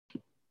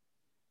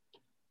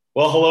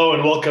Well, hello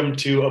and welcome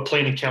to a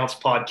Plain Accounts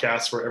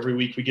podcast where every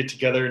week we get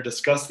together and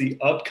discuss the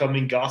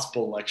upcoming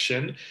gospel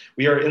election.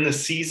 We are in the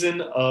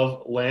season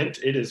of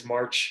Lent. It is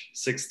March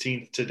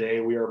 16th today.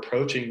 We are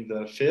approaching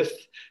the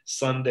fifth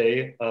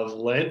Sunday of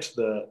Lent,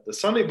 the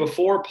Sunday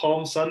before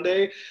Palm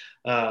Sunday.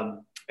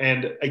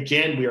 And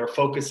again, we are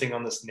focusing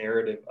on this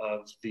narrative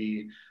of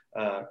the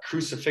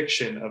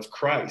crucifixion of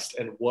Christ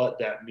and what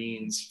that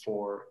means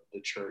for the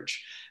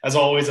church. As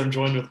always, I'm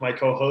joined with my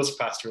co-host,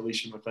 Pastor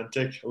Alicia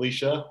Maventic.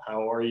 Alicia,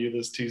 how are you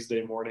this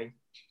Tuesday morning?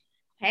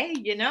 Hey,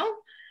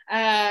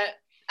 uh,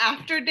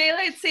 after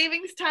daylight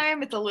savings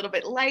time, it's a little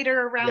bit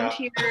lighter around Yeah.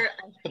 here.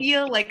 I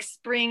feel like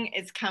spring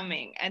is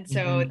coming, and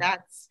so Mm-hmm.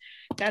 that's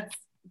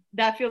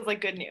that feels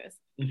like good news.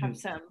 Mm-hmm. Have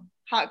some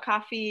hot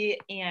coffee,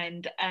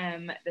 and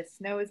the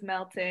snow is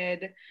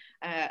melted.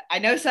 I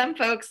know some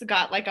folks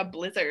got like a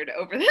blizzard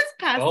over this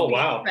past Oh, week,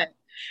 wow.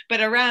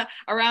 but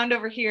around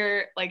over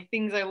here, like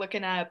things are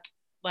looking up,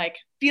 like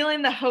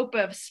feeling the hope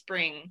of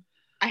spring.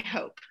 I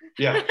hope.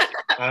 Yeah,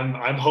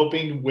 I'm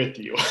hoping with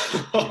you.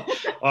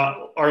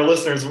 Our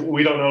listeners,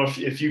 we don't know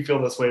if you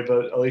feel this way,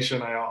 but Alicia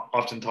and I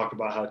often talk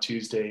about how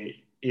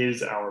Tuesday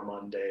is our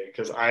Monday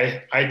because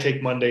I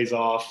take Mondays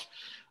off,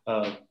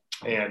 uh,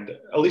 and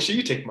Alicia,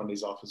 you take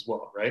Mondays off as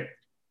well, right?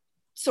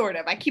 Sort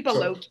of. I keep a So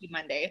low key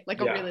Monday, like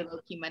a yeah, really low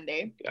key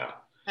Monday. yeah,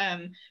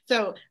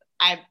 So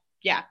I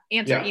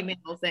answer yeah,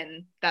 emails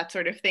and that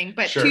sort of thing.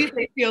 But sure.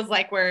 Tuesday feels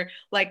like we're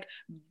like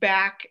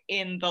back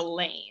in the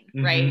lane,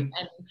 right? Mm-hmm.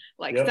 And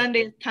like Yep.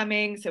 Sunday's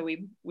coming, so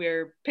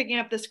we're picking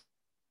up the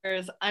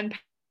squares, unpacking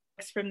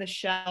from the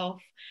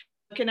shelf,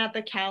 looking at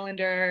the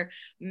calendar,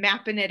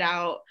 mapping it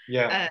out.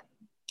 Yeah.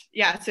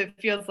 Uh, so it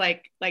feels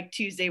like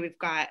Tuesday we've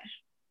got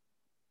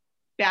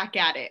back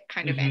at it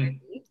kind of Mm-hmm.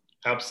 energy.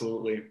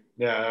 Absolutely.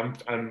 Yeah,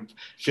 I'm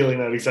feeling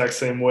that exact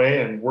same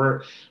way, and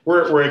we're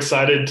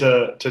excited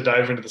to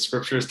dive into the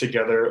scriptures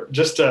together.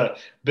 Just a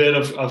bit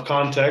of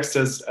context,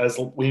 as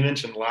we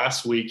mentioned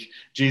last week,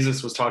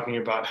 Jesus was talking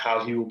about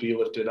how he will be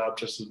lifted up,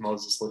 just as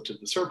Moses lifted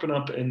the serpent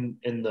up in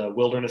the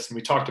wilderness, and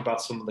we talked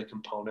about some of the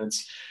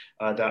components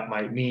that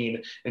might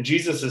mean. And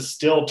Jesus is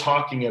still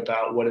talking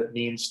about what it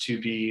means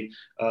to be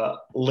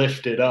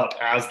lifted up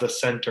as the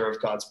center of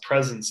God's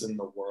presence in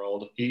the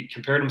world. He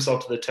compared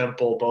himself to the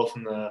temple, both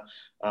in the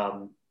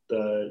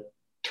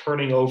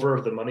turning over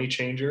of the money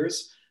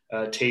changers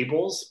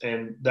tables,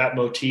 and that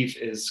motif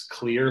is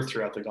clear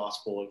throughout the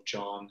Gospel of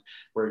John,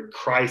 where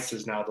Christ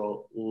is now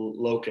the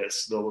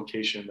locus, the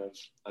location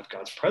of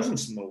God's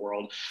presence in the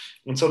world.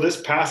 And so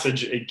this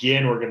passage,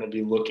 again, we're going to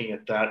be looking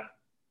at that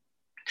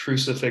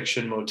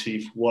crucifixion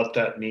motif, what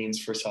that means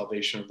for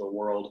salvation of the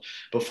world,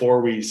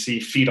 before we see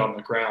feet on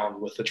the ground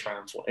with the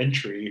triumphal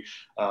entry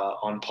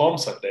on Palm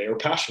Sunday or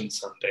Passion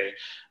Sunday.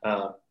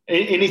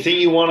 Anything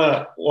you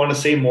want to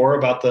say more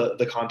about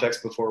the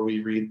context before we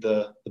read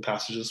the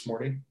passage this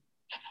morning?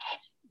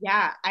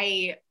 Yeah,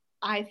 I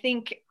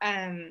think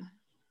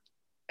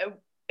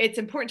it's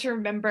important to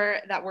remember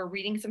that we're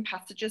reading some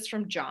passages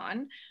from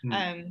John,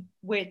 Hmm.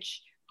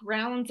 which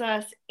grounds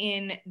us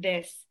in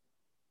this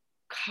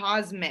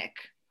cosmic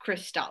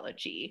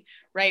Christology,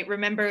 right?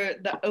 Remember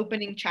the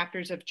opening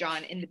chapters of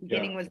John. In the Yeah.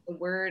 beginning was the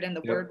Word, and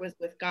the Word Yep. was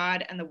with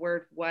God, and the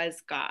Word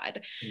was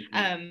God. Mm-hmm.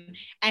 Um,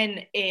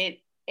 and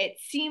it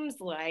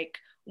seems like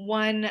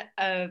one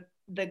of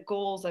the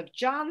goals of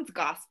John's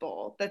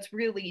gospel that's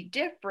really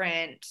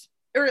different,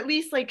 or at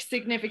least like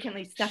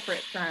significantly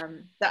separate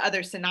from the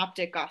other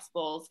synoptic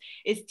gospels,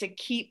 is to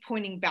keep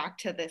pointing back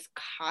to this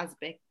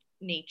cosmic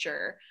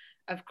nature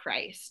of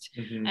Christ.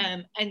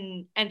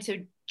 Mm-hmm. And so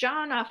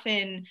John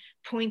often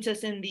points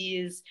us in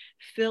these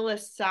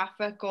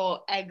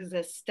philosophical,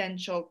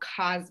 existential,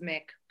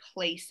 cosmic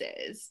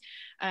places.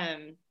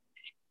 Um,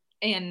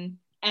 and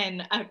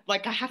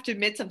like I have to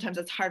admit, sometimes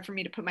it's hard for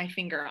me to put my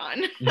finger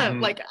on.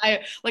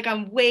 Mm-hmm.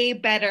 I'm way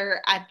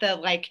better at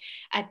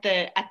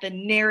the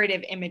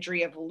narrative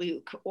imagery of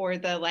Luke, or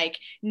the like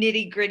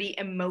nitty gritty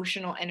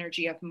emotional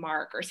energy of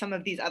Mark, or some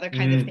of these other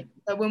kinds of Mm-hmm. things.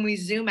 But when we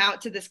zoom out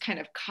to this kind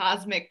of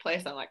cosmic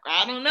place, I'm like,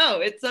 I don't know,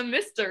 it's a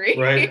mystery.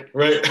 Right,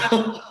 right.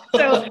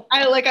 So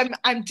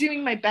I'm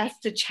doing my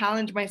best to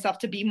challenge myself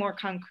to be more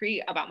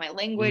concrete about my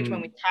language when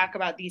Mm, we talk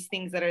about these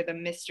things that are the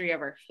mystery of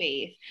our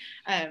faith.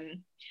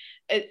 um,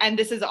 and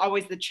this is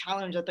always the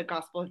challenge that the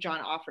Gospel of John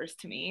offers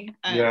to me.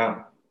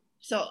 yeah.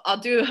 So I'll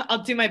do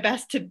my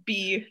best to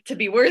be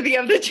worthy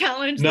of the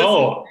challenge this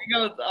morning.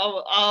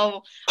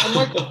 No. I'm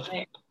working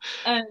on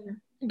it.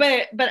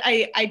 But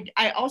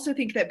I also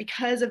think that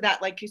because of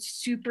that like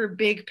super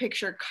big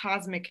picture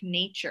cosmic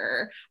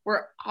nature,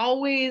 we're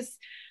always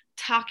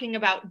talking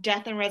about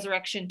death and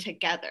resurrection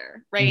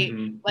together, right?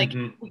 Mm-hmm. Like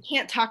Mm-hmm. we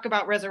can't talk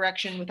about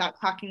resurrection without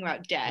talking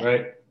about death,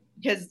 Right,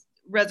 because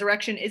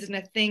resurrection isn't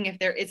a thing if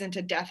there isn't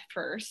a death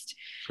first.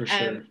 for Um,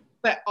 sure.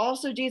 but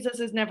also, Jesus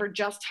is never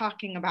just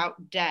talking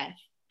about death,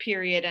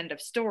 period, end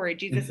of story.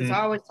 Jesus is Mm-hmm.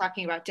 always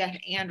talking about death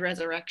and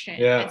resurrection.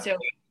 And Yeah. so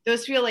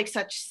those feel like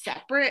such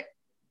separate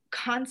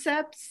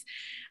concepts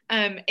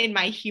in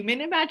my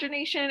human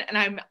imagination,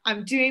 and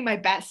I'm doing my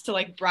best to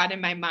like broaden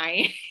my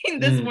mind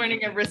this Mm.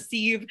 morning and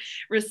receive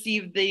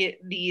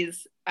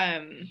these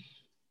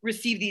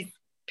receive these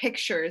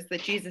pictures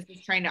that Jesus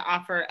is trying to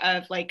offer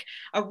of like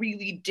a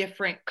really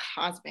different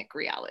cosmic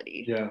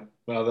reality. Yeah,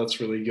 wow, that's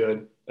really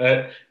good.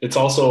 It's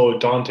also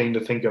daunting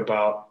to think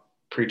about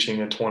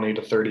preaching a 20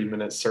 to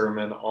 30-minute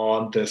sermon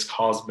on this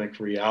cosmic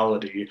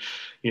reality,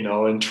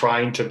 and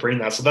trying to bring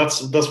that. So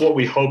that's what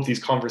we hope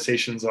these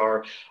conversations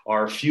are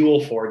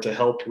fuel for, to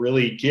help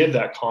really give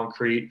that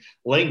concrete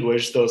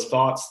language, those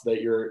thoughts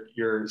that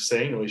you're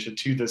saying, Alicia,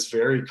 to this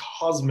very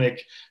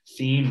cosmic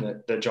theme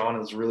that John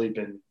has really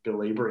been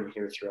belaboring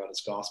here throughout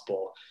his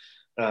gospel.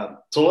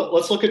 So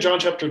let's look at John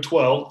chapter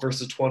 12,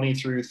 verses 20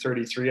 through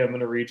 33. I'm going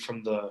to read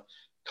from the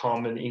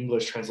Common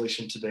English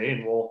translation today,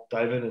 and we'll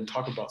dive in and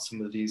talk about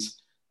some of these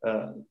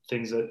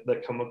things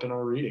that come up in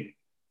our reading.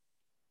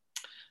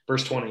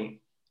 Verse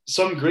 20,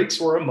 some Greeks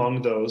were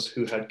among those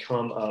who had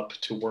come up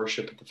to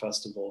worship at the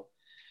festival.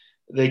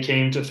 They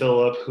came to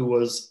Philip, who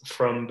was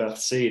from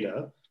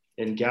Bethsaida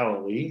in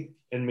Galilee,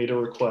 and made a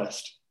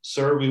request.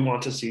 Sir, we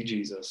want to see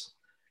Jesus.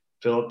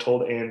 Philip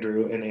told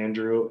Andrew, and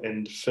Andrew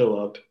and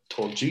Philip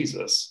told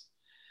Jesus.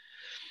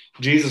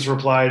 Jesus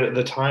replied,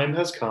 the time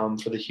has come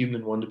for the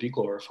human one to be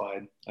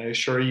glorified. I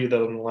assure you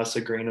that unless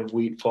a grain of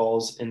wheat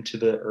falls into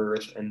the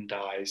earth and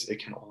dies,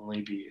 it can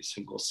only be a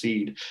single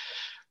seed.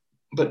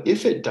 But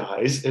if it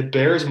dies, it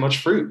bears much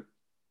fruit.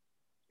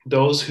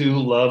 Those who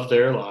love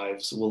their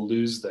lives will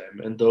lose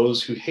them, and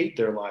those who hate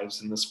their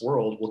lives in this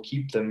world will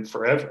keep them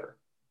forever.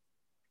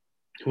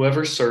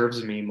 Whoever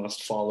serves me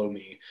must follow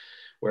me.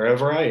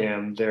 Wherever I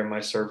am, there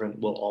my servant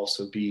will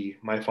also be.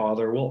 My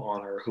Father will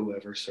honor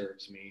whoever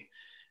serves me.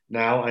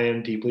 Now I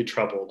am deeply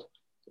troubled.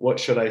 What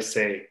should I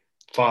say?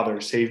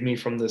 Father, save me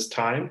from this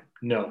time?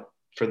 No,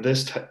 for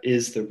this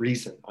is the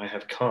reason I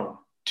have come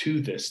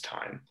to this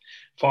time.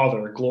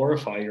 Father,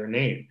 glorify your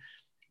name.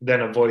 Then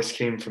a voice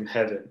came from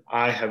heaven.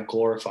 I have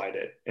glorified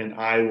it, and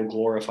I will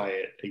glorify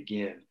it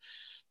again.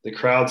 The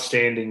crowd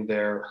standing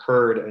there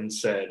heard and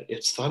said,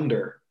 it's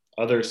thunder.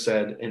 Others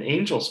said, an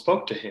angel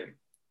spoke to him.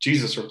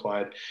 Jesus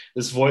replied,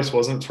 this voice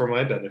wasn't for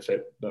my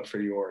benefit, but for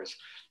yours.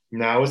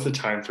 Now is the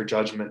time for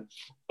judgment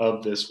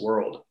of this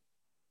world.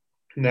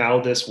 Now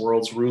this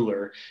world's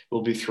ruler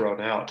will be thrown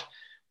out.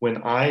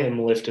 When I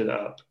am lifted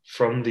up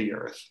from the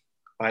earth,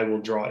 I will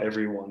draw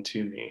everyone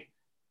to me.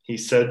 He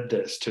said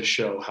this to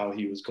show how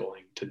he was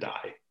going to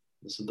die.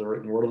 This is the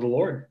written word of the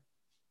Lord.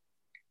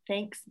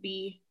 Thanks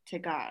be to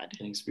God.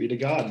 Thanks be to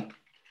God.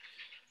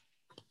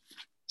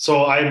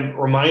 So I'm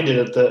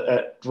reminded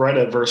right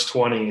at verse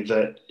 20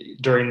 that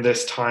during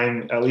this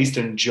time, at least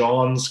in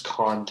John's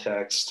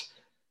context,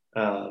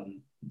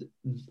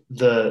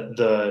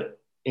 the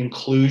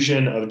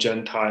inclusion of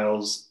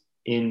Gentiles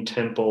in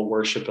temple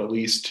worship, at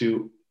least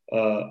to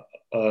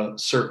a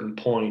certain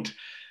point,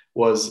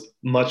 was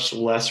much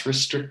less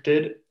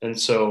restricted. And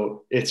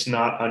so it's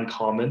not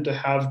uncommon to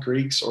have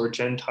Greeks or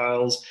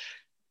Gentiles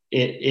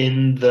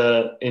in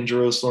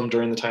Jerusalem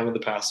during the time of the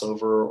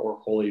Passover or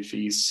holy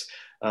feasts.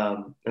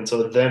 And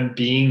so them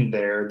being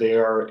there, they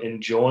are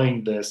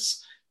enjoying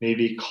this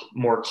maybe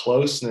more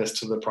closeness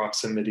to the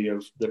proximity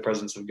of the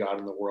presence of God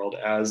in the world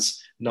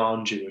as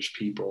non-Jewish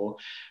people.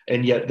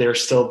 And yet they're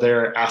still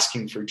there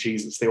asking for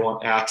Jesus. They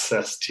want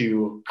access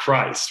to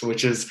Christ,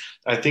 which is,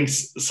 I think,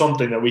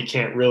 something that we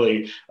can't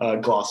really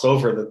gloss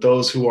over, that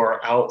those who are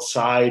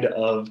outside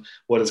of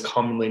what is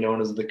commonly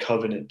known as the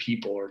covenant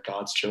people or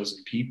God's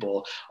chosen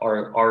people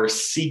are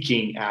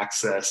seeking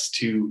access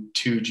to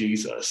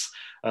Jesus.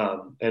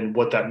 And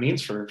what that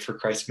means for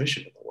Christ's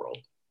mission in the world.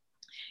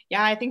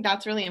 Yeah, I think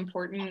that's really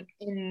important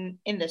in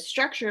the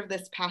structure of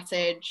this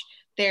passage.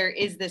 There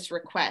is this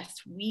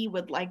request. We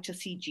would like to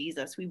see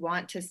Jesus. We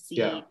want to see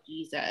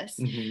Jesus.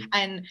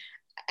 Mm-hmm.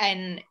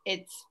 And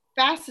it's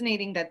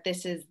fascinating that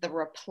this is the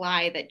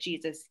reply that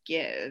Jesus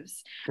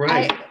gives.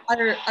 Right.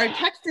 Our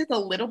text is a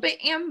little bit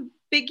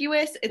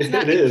ambiguous. It's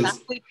not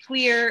exactly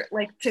clear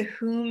like to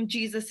whom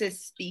Jesus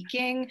is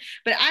speaking,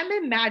 but I'm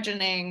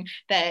imagining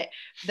that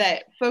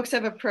folks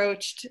have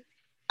approached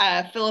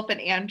Philip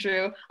and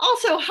Andrew.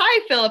 Also,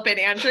 hi, Philip and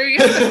Andrew. You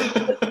have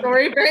the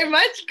story very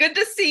much. Good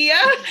to see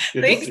you.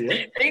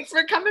 Thanks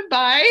for coming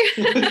by.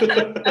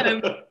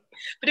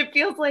 But it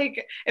feels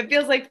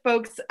like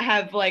folks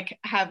have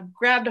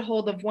grabbed a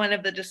hold of one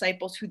of the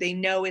disciples who they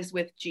know is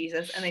with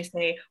Jesus, and they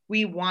say,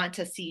 we want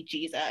to see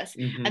Jesus.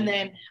 Mm-hmm. And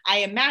then I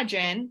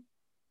imagine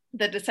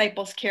the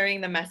disciples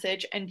carrying the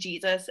message, and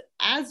Jesus,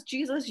 as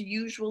Jesus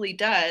usually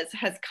does,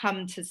 has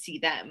come to see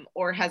them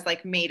or has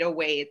made a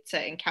way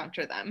to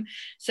encounter them.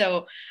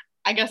 So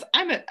I guess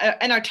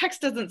and our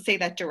text doesn't say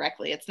that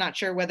directly. I'm not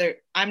sure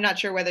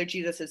whether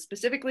Jesus is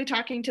specifically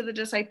talking to the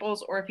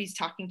disciples or if he's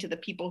talking to the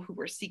people who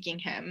were seeking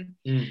him.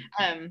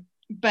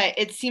 But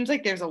it seems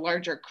like there's a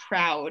larger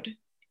crowd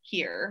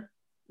here.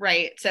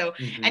 Right. So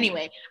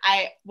anyway,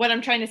 what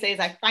I'm trying to say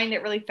is I find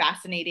it really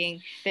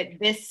fascinating that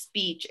this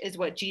speech is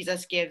what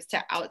Jesus gives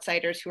to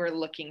outsiders who are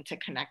looking to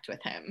connect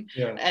with him.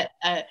 Yeah.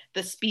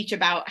 The speech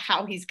about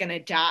how he's going to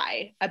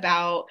die,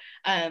 about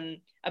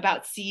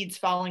seeds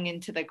falling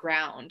into the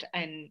ground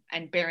and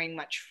bearing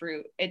much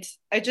fruit. It's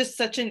just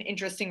such an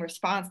interesting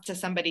response to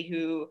somebody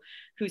who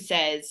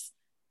says,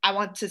 I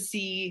want to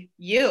see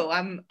you.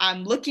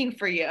 I'm looking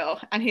for you.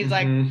 And he's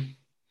like, Hmm.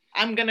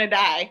 I'm gonna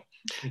die.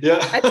 And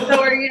so Yeah.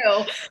 are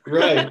you.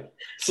 Right.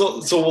 So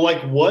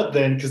like what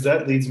then? Because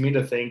that leads me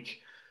to think,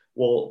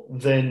 well,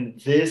 then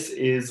this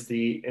is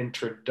the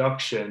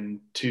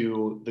introduction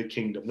to the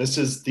kingdom. This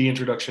is the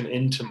introduction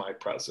into my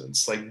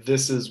presence. Like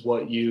this is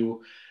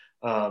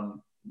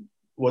um,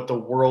 what the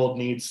world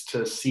needs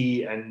to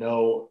see and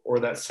know, or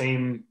that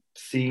same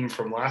theme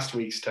from last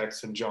week's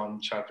text in John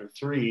chapter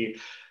 3,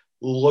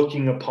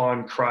 looking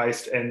upon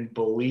Christ and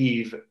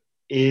believe,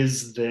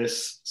 is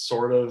this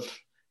sort of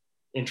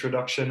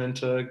introduction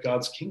into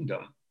God's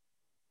kingdom.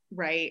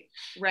 Right,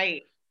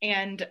 right.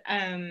 And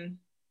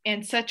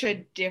such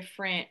a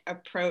different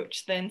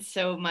approach than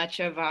so much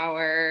of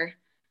our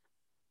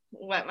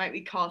what might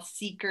we call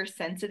seeker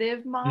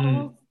sensitive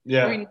models, Mm,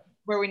 yeah,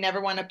 where we never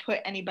want to put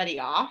anybody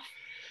off.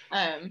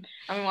 And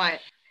we want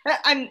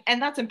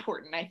and that's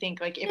important. I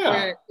think like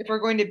yeah, if we're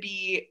going to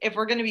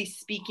be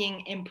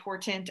speaking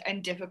important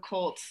and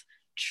difficult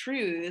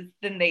truths,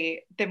 then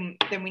we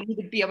need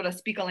to be able to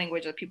speak a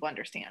language that people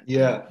understand. I'm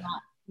yeah,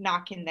 not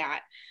knocking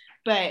that,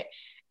 but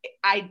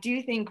I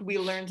do think we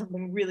learn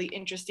something really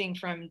interesting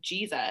from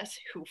Jesus,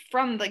 who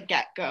from the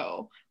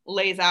get-go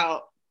lays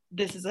out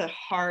this is a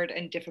hard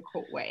and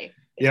difficult way.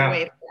 It's a way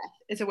yeah. of death.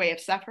 It's a way of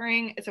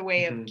suffering. It's a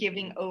way of Hmm.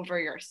 giving over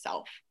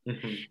yourself.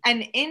 Hmm.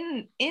 And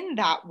in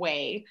that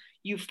way,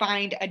 you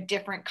find a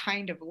different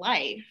kind of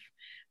life.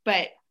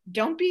 But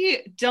don't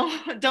be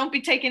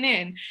taken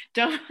in.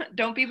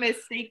 Don't be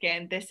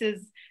mistaken. This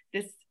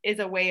is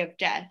a way of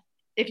death.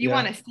 If you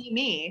want Yeah. to see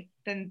me,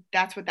 then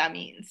that's what that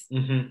means.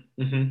 Hmm.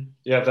 Hmm.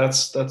 Yeah,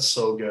 that's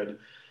so good.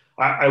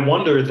 I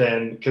wonder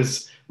then,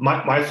 because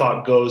my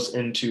thought goes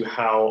into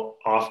how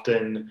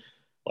often,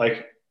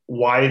 like,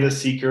 why the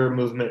seeker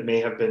movement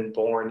may have been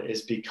born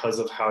is because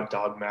of how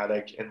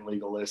dogmatic and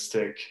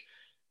legalistic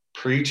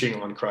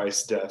preaching on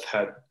Christ's death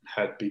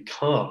had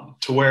become,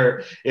 to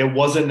where it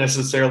wasn't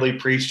necessarily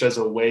preached as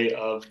a way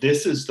of,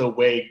 this is the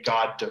way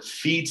God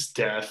defeats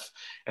death,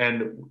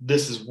 and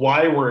this is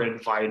why we're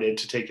invited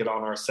to take it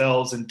on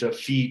ourselves and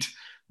defeat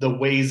the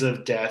ways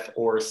of death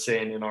or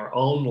sin in our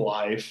own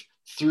life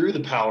through the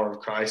power of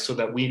Christ, so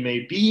that we may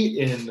be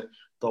in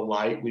the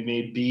light, we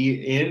may be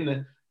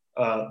in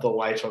the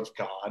life of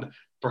God.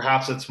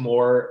 Perhaps it's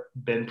more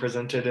been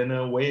presented in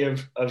a way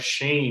of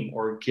shame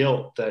or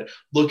guilt, that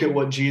look at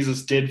what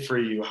Jesus did for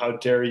you. How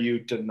dare you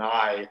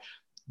deny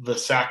the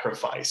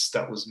sacrifice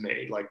that was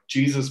made? Like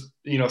Jesus,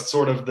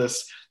 sort of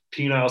this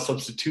penile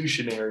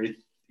substitutionary,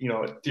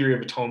 theory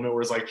of atonement,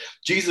 where it's like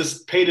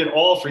Jesus paid it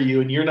all for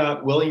you and you're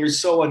not willing, you're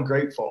so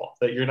ungrateful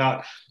that you're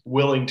not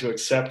willing to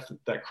accept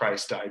that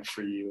Christ died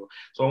for you.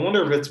 So I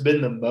wonder if it's been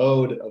the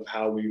mode of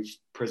how we've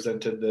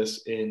presented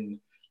this in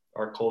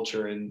our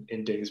culture in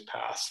days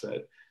past,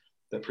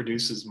 that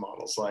produces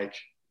models like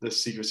the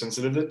seeker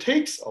sensitive, that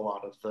takes a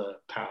lot of the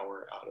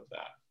power out of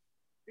that.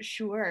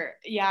 Sure.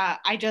 Yeah.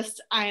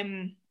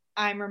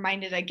 I'm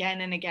reminded again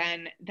and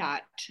again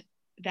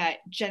that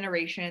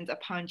generations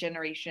upon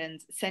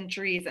generations,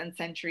 centuries and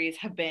centuries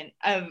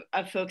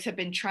of folks have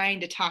been trying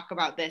to talk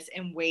about this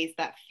in ways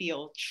that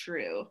feel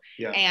true.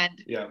 Yeah,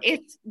 And yeah,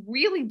 it's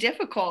really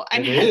difficult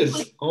it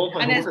is. Oh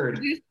my and has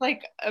word.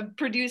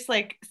 produced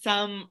like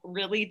some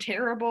really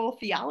terrible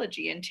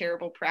theology and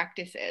terrible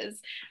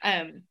practices,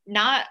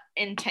 not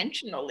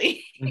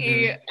intentionally.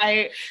 Mm-hmm.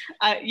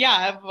 Yeah,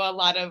 I have a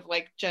lot of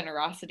like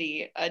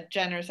a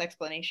generous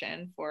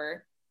explanation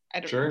for, I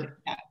don't know,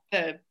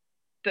 Sure.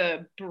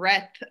 the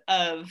breadth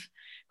of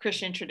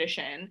Christian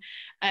tradition.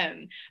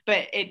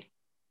 But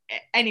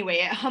anyway,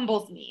 it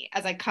humbles me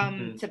as I come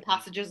Mm-hmm. to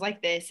passages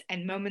like this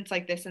and moments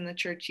like this in the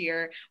church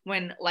year,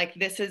 when like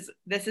this is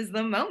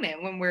the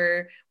moment when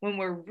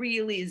we're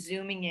really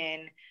zooming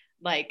in,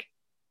 like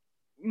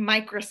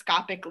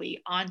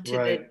microscopically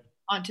Right.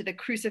 onto the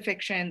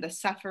crucifixion, the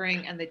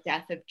suffering, and the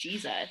death of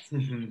Jesus.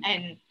 Mm-hmm.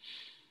 And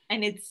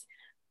and it's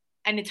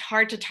it's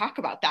hard to talk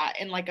about that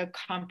in like a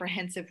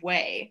comprehensive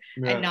way,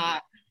 and Yeah.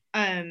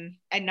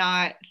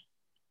 not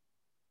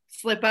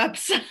slip up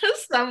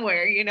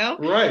somewhere,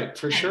 Right,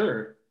 for um,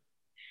 sure.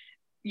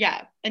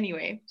 yeah.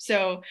 Anyway,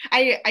 so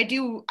I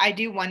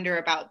do wonder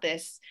about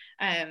this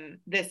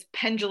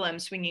pendulum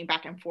swinging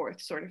back and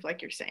forth, sort of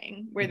like you're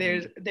saying, where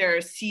Mm-hmm. there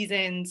are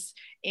seasons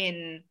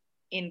in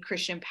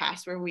Christian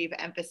past where we've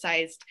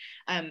emphasized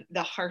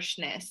the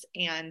harshness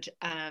and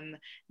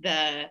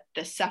the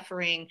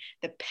suffering,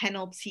 the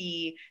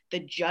penalty, the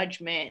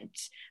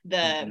judgment, the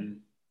Mm-hmm.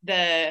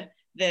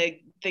 the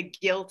the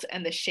guilt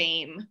and the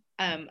shame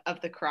of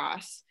the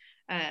cross.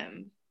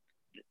 Um,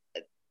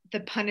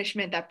 the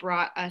punishment that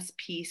brought us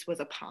peace was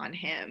upon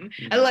him.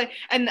 And Mm-hmm. like,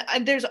 and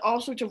there's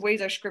all sorts of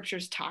ways our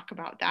scriptures talk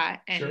about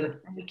that, Sure.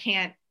 and we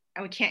can't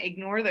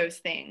ignore those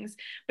things.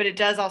 But it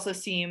does also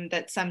seem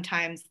that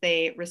sometimes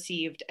they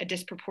received a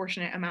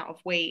disproportionate amount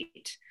of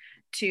weight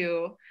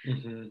to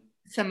Mm-hmm.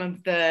 some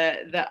of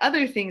the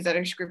other things that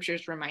our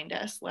scriptures remind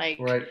us, like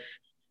Right.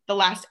 the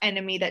last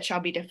enemy that shall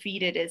be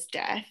defeated is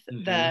death.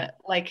 Mm-hmm.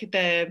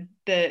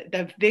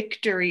 The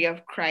victory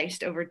of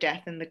Christ over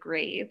death and the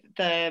grave.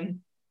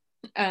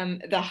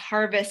 the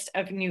harvest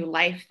of new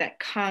life that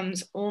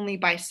comes only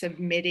by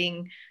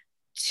submitting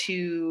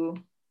to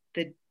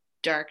the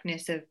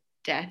darkness of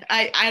death.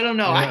 I don't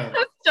know. Yeah.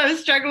 I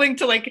was struggling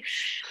to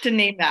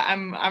name that.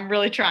 I'm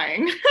really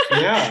trying.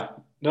 Yeah.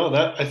 No,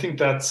 that I think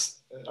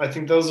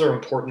those are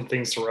important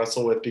things to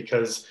wrestle with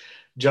because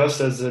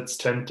just as it's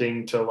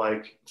tempting to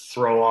like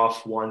throw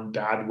off one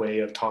bad way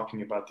of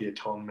talking about the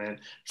atonement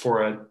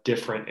for a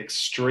different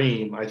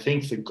extreme, I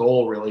think the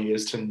goal really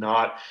is to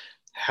not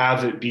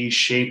have it be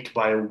shaped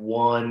by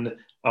one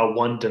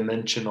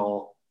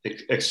dimensional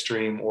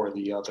extreme or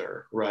the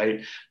other,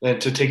 right?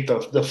 And to take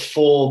the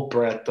full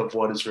breadth of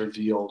what is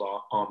revealed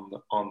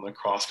on the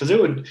cross,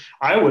 because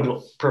I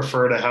would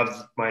prefer to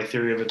have my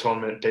theory of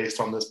atonement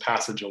based on this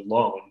passage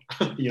alone,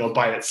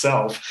 by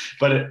itself,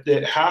 but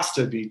it has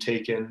to be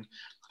taken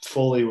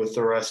fully with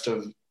the rest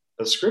of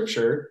the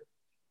scripture.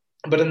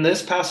 But in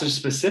this passage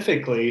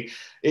specifically,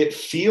 it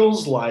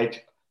feels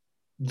like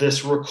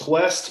this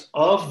request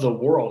of the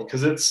world,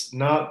 because it's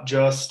not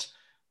just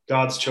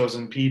God's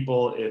chosen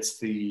people, it's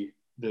the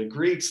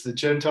Greeks, the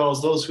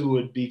Gentiles, those who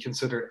would be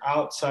considered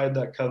outside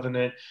that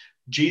covenant.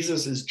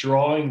 Jesus is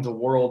drawing the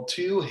world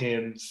to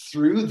him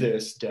through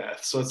this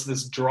death. So it's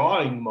this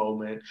drawing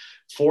moment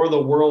for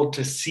the world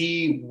to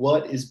see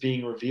what is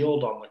being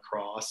revealed on the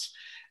cross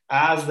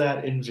as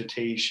that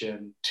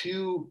invitation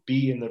to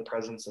be in the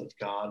presence of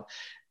God.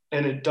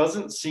 And it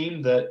doesn't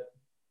seem that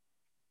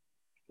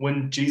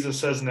when Jesus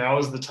says now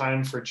is the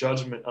time for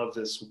judgment of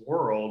this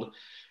world,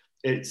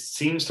 it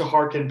seems to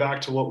harken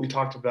back to what we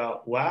talked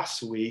about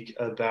last week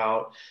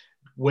about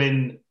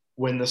when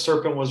the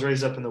serpent was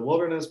raised up in the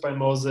wilderness by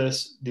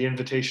Moses, the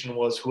invitation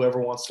was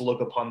whoever wants to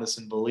look upon this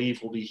and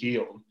believe will be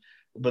healed.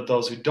 But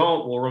those who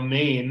don't will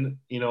remain,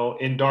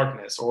 in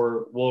darkness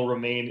or will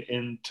remain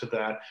into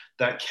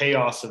that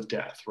chaos of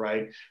death,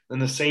 right?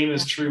 And the same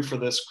is true for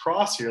this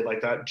cross here.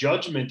 Like that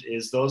judgment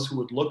is those who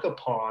would look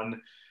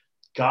upon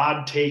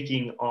God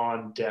taking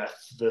on death,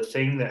 the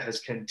thing that has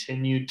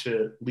continued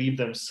to leave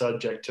them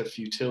subject to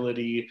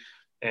futility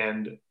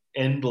and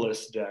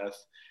endless death.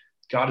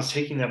 God is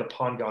taking that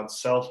upon God's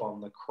self on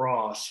the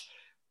cross.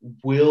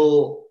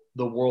 Will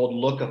the world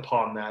look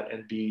upon that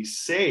and be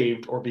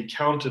saved or be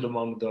counted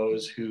among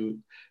those who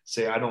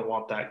say, I don't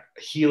want that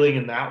healing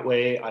in that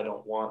way. I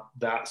don't want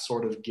that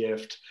sort of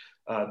gift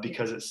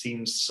because it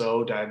seems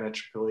so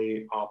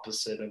diametrically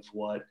opposite of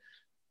what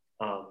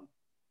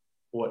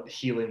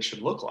healing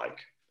should look like.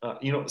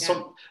 Yeah.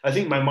 So I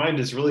think my mind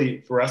is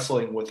really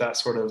wrestling with that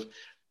sort of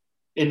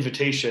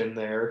invitation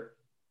there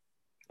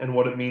and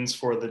what it means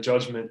for the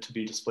judgment to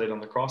be displayed on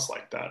the cross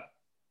like that.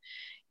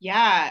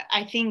 Yeah,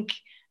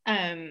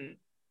 um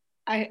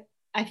I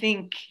I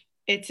think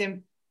it's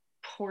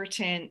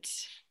important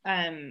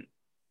um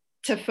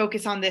to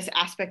focus on this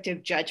aspect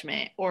of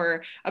judgment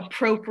or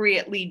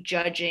appropriately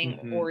judging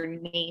Mm-hmm. or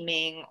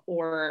naming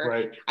or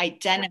Right.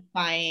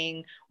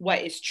 identifying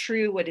what is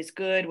true, what is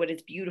good, what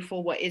is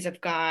beautiful, what is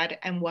of God,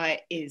 and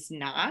what is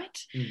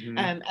not. Mm-hmm.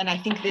 And I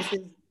think this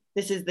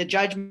is the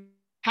judgment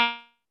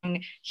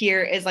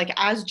here is like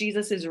as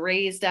Jesus is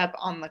raised up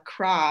on the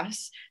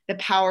cross, the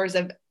powers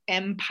of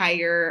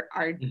empire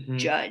are Mm-hmm.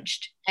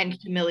 judged and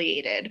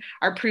humiliated,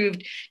 are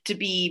proved to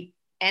be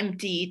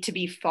empty, to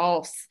be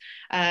false.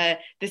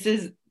 This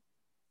is,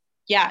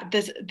 yeah,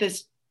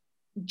 this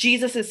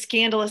Jesus'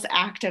 scandalous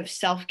act of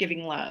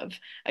self-giving love,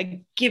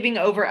 a giving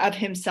over of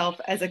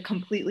himself as a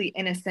completely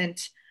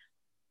innocent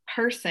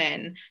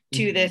person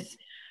to Mm-hmm. this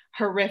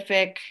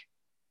horrific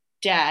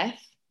death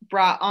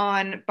brought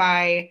on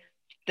by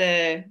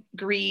the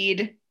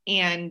greed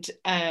and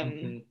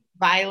Mm-hmm.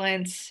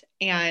 violence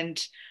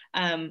and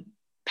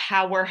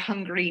power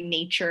hungry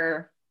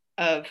nature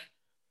of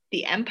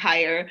the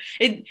empire.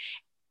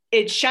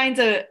 It shines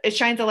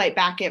a light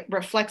back. It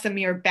reflects a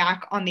mirror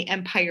back on the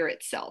empire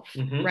itself,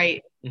 Mm-hmm.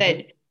 right?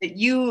 Mm-hmm. That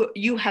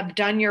you have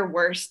done your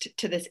worst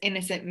to this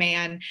innocent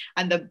man,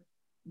 and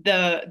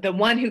the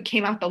one who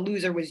came out the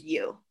loser was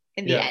you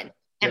in the Yeah. end.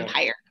 Yeah.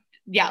 Empire,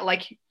 yeah,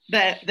 like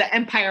the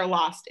empire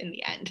lost in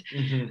the end,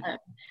 Mm-hmm. uh,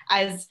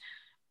 as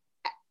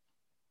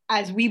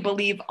as we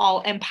believe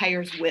all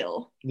empires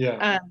will.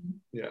 Yeah.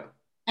 Um, Yeah.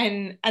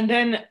 and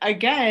then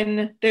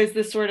again, there's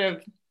this sort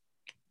of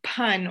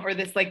pun or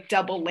this like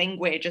double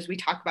language as we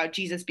talk about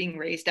Jesus being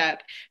raised up,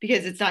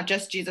 because it's not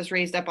just Jesus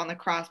raised up on the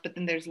cross, but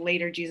then there's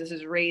later Jesus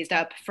is raised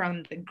up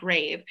from the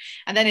grave,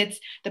 and then it's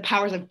the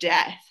powers of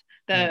death,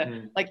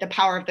 Mm-hmm. the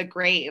power of the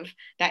grave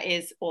that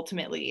is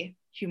ultimately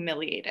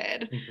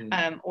humiliated,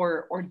 Mm-hmm.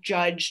 or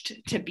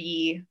judged to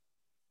be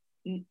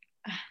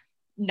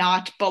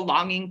not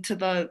belonging to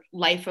the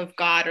life of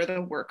God or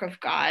the work of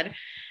God,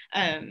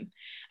 um,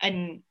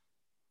 and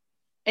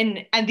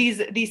and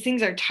these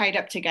things are tied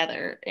up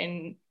together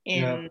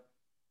Yeah.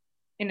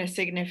 in a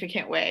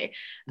significant way,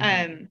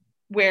 Mm-hmm.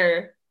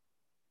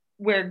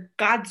 where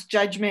God's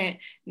judgment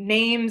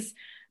names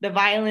the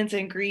violence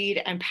and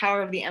greed and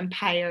power of the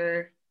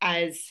empire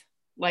as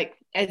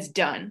as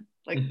done,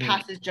 like Mm-hmm.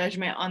 passes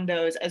judgment on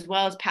those, as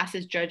well as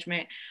passes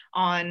judgment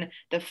on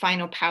the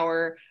final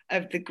power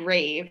of the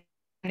grave,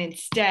 and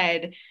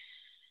instead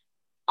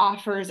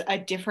offers a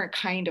different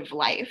kind of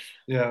life.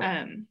 Yeah.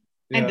 Um,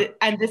 Yeah.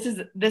 and this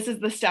is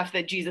the stuff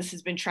that Jesus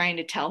has been trying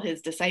to tell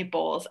his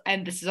disciples,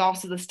 and this is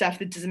also the stuff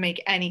that doesn't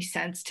make any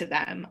sense to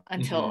them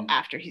until Hmm.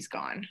 after he's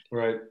gone.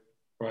 Right.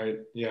 Right.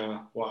 Yeah.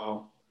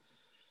 Wow.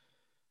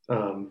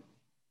 Um,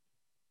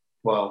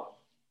 wow.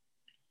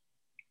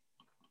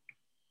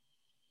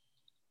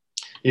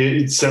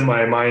 It sent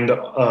my mind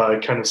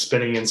kind of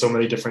spinning in so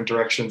many different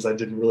directions. I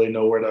didn't really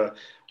know where to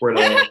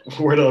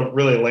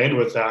really land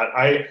with that.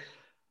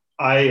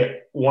 I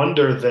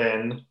wonder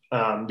then,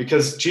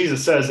 because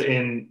Jesus says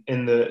in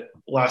the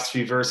last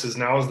few verses,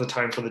 now is the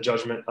time for the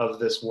judgment of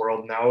this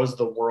world. Now is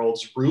the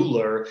world's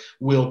ruler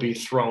will be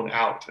thrown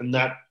out. And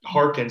that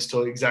harkens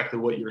to exactly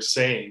what you're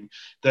saying,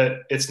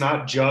 that it's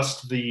not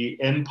just the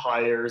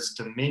empire's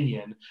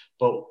dominion,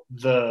 but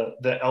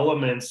the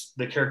elements,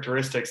 the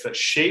characteristics that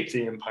shape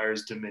the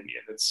empire's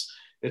dominion.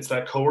 It's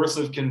that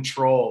coercive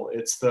control,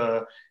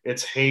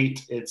 it's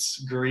hate, it's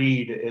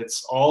greed,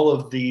 it's all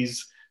of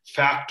these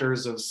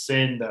factors of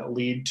sin that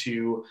lead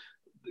to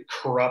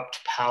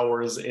corrupt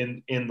powers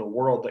in the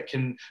world that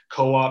can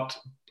co-opt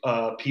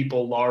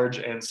people large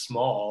and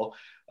small,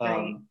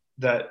 Right.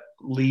 that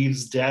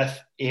leaves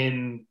death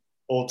in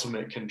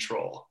ultimate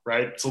control,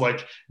 right? So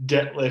like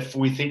if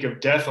we think of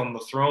death on the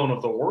throne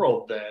of the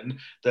world, then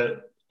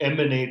that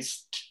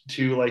emanates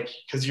to like,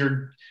 because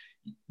your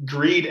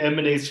greed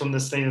emanates from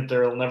this thing that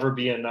there will never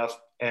be enough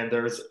and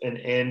there's an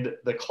end,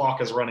 the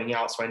clock is running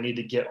out, so I need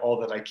to get all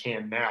that I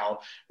can now.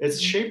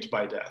 It's Mhm. shaped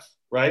by death,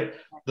 right?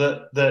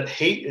 The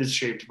hate is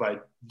shaped by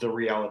the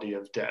reality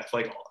of death.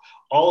 Like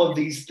all of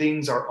these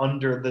things are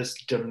under this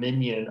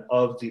dominion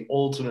of the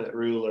ultimate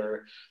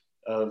ruler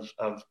of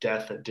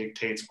death that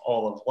dictates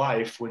all of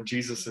life, when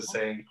Jesus is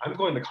saying, I'm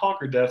going to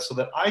conquer death so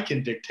that I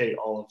can dictate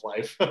all of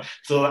life,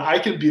 so that I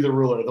can be the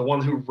ruler, the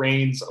one who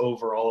reigns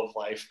over all of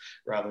life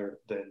rather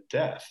than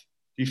death.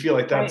 Do you feel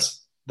like Right.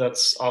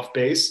 that's off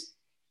base?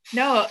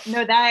 No,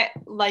 no, that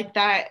like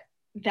that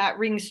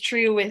rings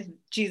true with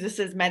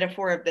Jesus's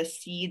metaphor of the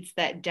seeds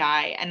that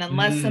die. And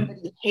unless Mm,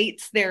 somebody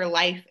hates their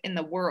life in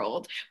the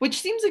world, which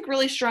seems like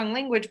really strong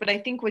language, but I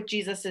think what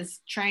Jesus is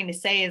trying to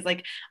say is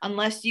like,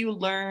 unless you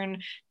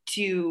learn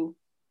to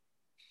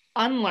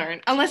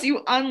unless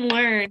you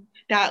unlearn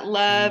that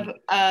love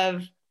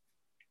mm,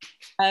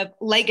 of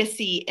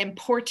legacy,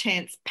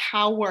 importance,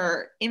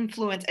 power,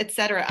 influence,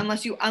 etc.,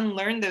 unless you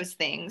unlearn those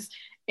things,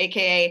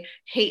 aka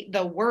hate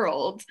the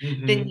world,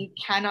 then mm-hmm, you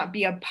cannot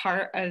be a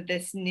part of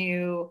this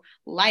new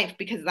life,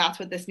 because that's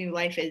what this new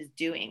life is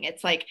doing.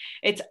 It's like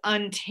it's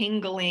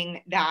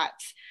untangling that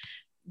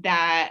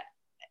that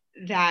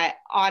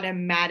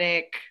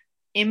automatic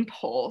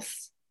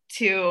impulse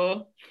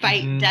to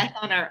fight mm-hmm. death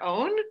on our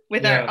own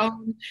with our Yeah.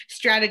 own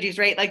strategies,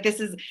 right? Like this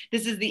is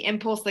the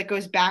impulse that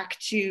goes back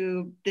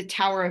to the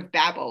Tower of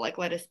Babel, like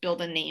let us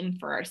build a name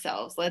for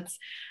ourselves, let's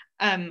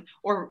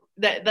or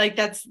that, like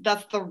that's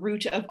the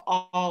root of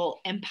all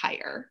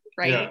empire,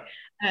 right?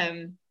 Yeah.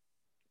 um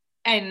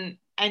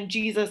and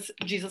Jesus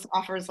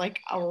offers like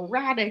a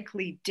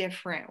radically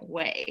different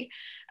way,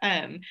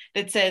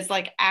 that says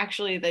like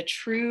actually the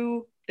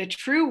true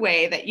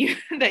way that you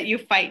that you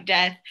fight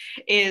death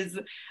is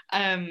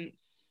um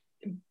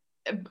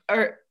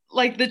or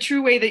like the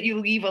true way that you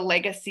leave a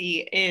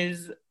legacy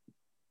is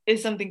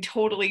something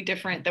totally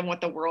different than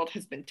what the world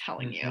has been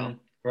telling Mm-hmm. you.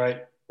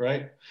 Right.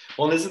 Right.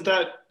 Well, and isn't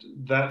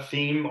that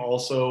theme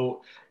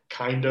also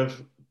kind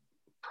of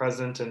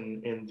present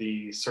in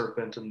the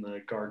serpent in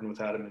the garden with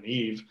Adam and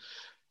Eve,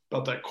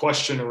 about that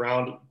question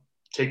around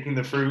taking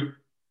the fruit?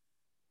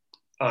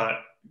 uh,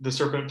 the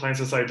serpent plants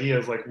this idea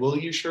of like, will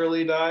you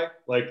surely die?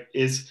 Like,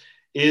 is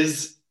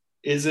is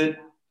it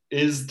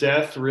is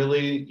death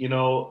really,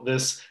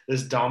 this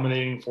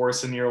dominating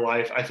force in your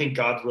life? I think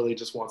God really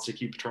just wants to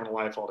keep eternal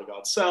life all to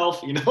God's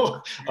self.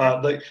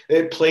 Like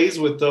it plays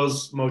with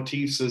those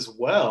motifs as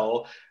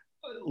well,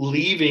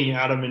 leaving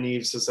Adam and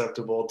Eve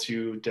susceptible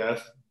to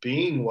death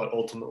being what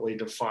ultimately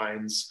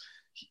defines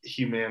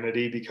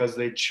humanity, because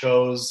they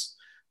chose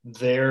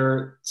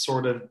their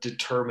sort of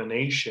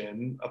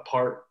determination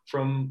apart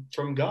from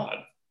God.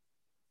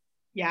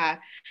 Yeah.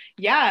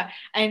 Yeah.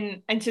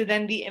 And so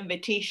then the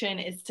invitation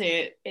is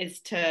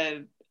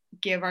to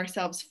give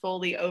ourselves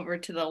fully over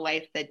to the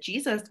life that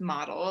Jesus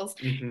models.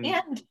 Mm-hmm.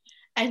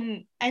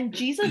 And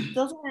Jesus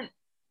doesn't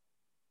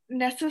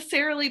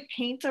necessarily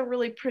paint a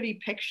really pretty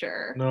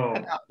picture No,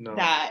 about no.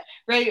 that,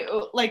 right?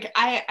 Like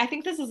I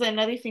think this is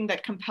another thing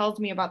that compels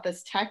me about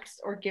this text,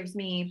 or gives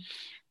me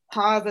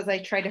pause as I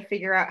try to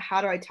figure out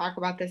how do I talk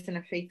about this in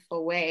a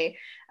faithful way.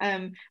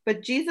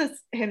 But Jesus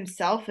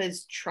himself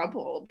is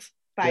troubled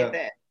by Yeah.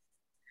 this.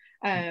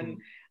 Um, Mm-hmm.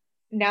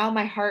 now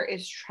my heart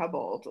is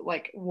troubled.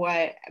 Like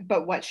what?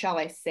 But what shall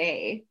I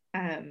say?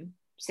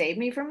 Save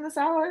me from this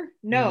hour?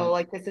 No, Mm-hmm.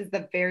 like this is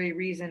the very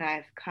reason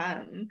I've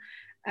come.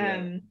 Yeah.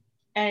 Um,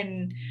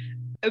 and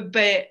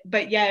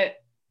but yet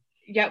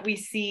we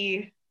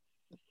see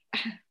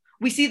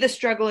the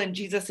struggle in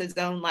Jesus's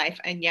own life,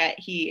 and yet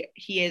he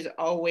is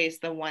always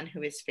the one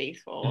who is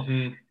faithful.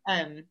 Mm-hmm.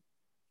 Um,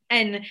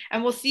 and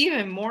we'll see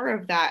even more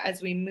of that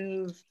as we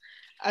move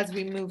as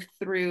we move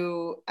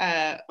through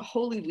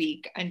Holy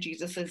Week and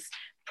Jesus's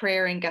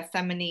prayer in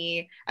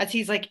Gethsemane, as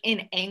he's like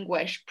in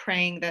anguish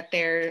praying that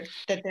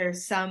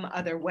there's some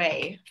other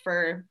way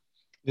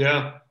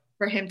Yeah.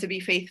 for him to be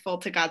faithful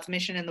to God's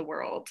mission in the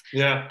world.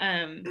 Yeah.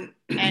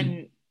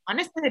 And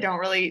honestly, I don't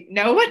really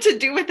know what to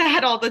do with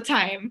that all the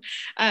time.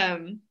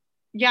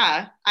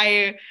 Yeah,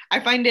 I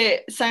find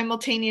it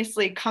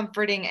simultaneously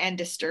comforting and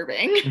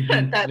disturbing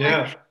that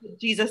Yeah. like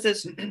Jesus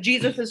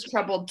is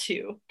troubled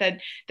too.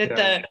 That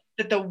Yeah.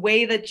 the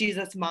way that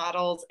Jesus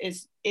models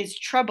is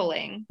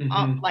troubling,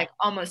 like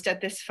almost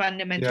at this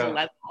fundamental Yeah.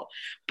 level.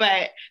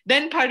 But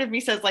then part of me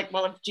says like,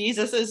 well, if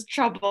Jesus is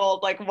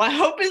troubled, like what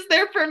hope is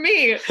there for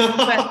me?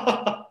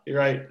 But You're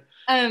right.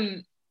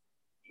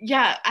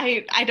 yeah,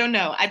 I don't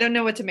know. I don't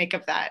know what to make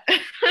of that.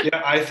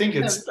 Yeah, I think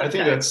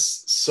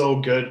that's so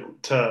good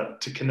to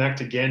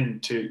connect again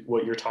to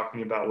what you're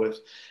talking about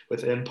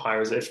with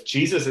empires. If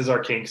Jesus is our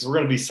king, because we're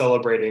going to be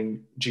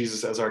celebrating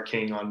Jesus as our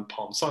king on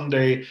Palm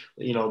Sunday,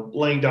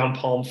 laying down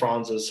palm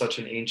fronds is such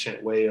an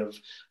ancient way of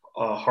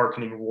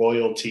hearkening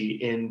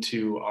royalty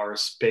into our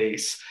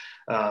space.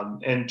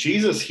 And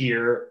Jesus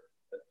here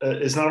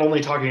is not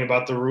only talking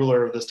about the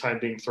ruler of this time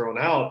being thrown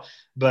out,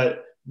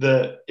 but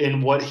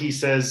in what he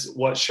says,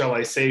 what shall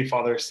I say,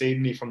 Father, save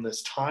me from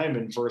this time,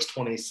 in verse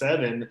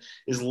 27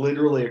 is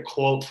literally a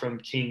quote from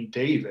King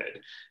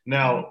David.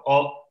 Now,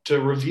 to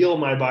reveal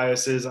my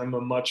biases, I'm a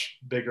much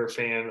bigger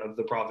fan of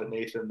the prophet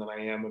Nathan than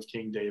I am of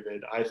King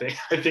David. I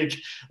think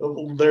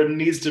there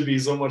needs to be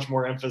so much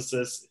more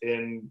emphasis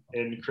in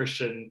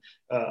Christian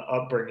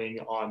upbringing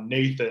on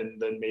Nathan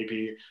than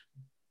maybe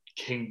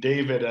King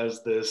David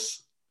as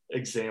this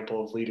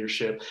example of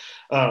leadership.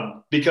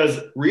 Because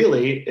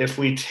really, if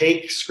we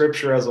take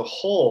scripture as a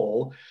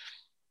whole,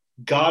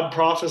 God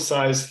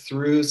prophesies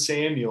through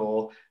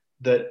Samuel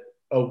that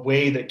a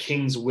way that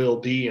kings will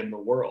be in the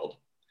world.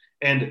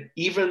 And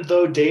even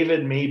though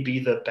David may be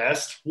the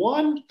best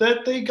one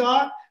that they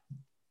got,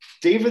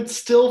 David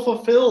still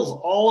fulfills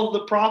all of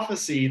the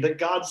prophecy that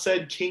God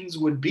said kings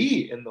would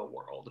be in the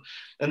world.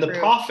 And the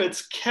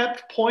prophets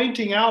kept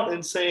pointing out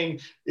and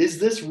saying, is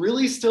this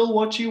really still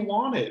what you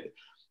wanted?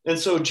 And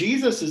so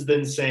Jesus is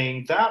then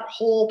saying that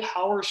whole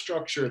power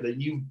structure that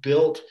you've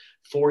built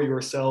for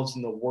yourselves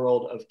in the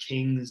world of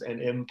kings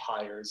and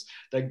empires,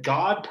 that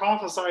God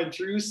prophesied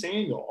through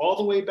Samuel all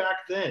the way back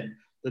then,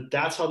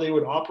 that's how they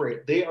would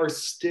operate. They are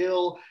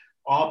still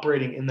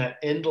operating in that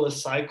endless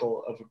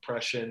cycle of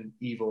oppression,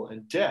 evil,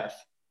 and death.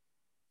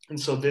 And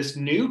so this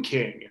new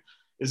king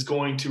is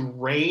going to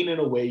reign in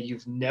a way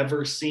you've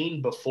never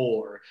seen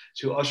before,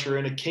 to usher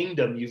in a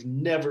kingdom you've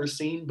never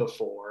seen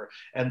before.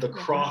 And the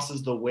cross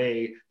is the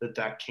way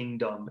that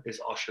kingdom is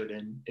ushered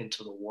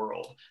into the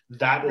world.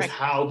 That is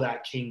how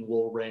that king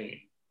will reign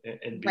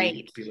and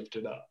be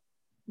lifted up.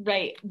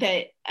 Right.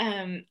 That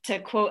to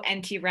quote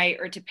N.T. Wright,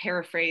 or to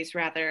paraphrase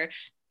rather,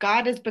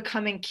 God is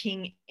becoming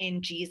king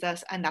in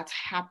Jesus, and that's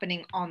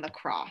happening on the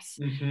cross,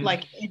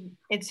 like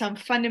in some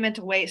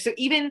fundamental way. So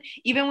even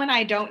when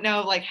I don't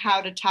know like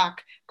how to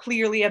talk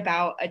clearly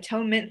about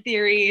atonement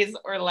theories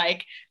or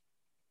like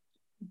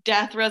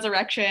death,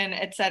 resurrection,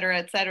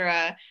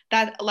 etc.,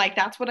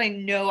 that's what I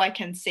know I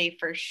can say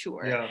for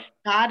sure. Yeah.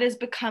 God is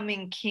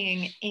becoming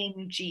king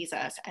in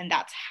Jesus, and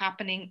that's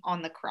happening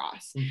on the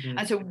cross.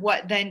 And so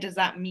what then does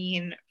that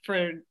mean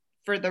for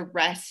the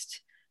rest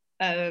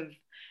of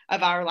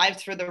our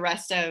lives, for the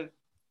rest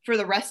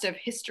of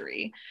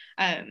history?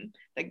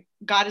 Like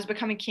God is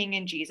becoming king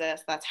in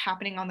Jesus, that's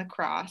happening on the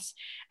cross,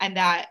 and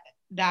that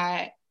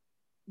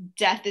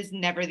death is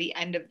never the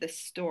end of the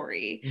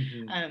story.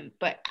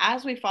 But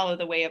as we follow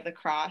the way of the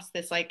cross,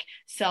 this like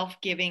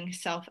self-giving,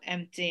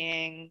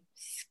 self-emptying,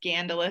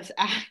 scandalous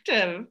act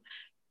of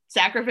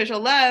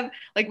sacrificial love,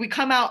 like we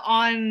come out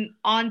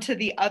onto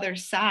the other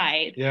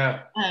side.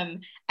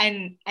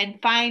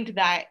 And find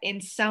that in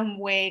some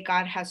way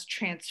God has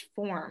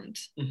transformed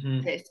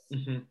this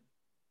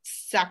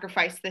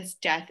sacrifice, this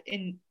death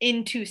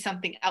into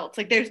something else.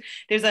 Like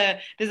there's a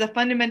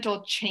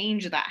fundamental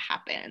change that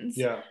happens.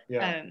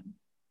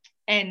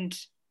 And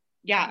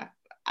yeah,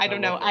 I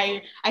don't know.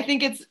 I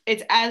think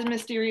it's as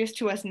mysterious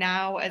to us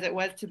now as it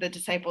was to the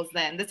disciples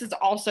then. This is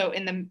also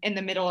in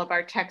the middle of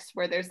our text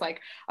where there's like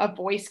a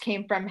voice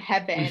came from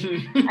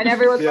heaven and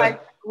everyone's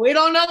like, we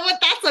don't know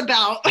what that's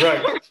about.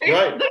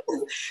 Right.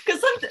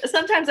 Because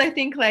sometimes I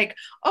think like,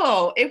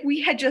 oh, if we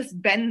had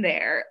just been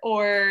there,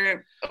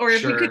 or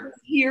if we could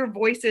hear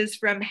voices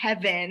from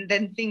heaven,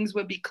 then things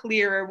would be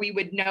clearer. We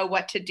would know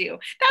what to do.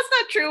 That's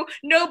not true.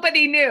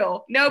 Nobody knew.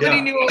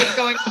 Nobody knew what was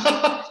going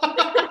on.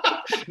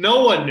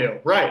 No one knew,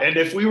 right? And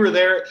if we were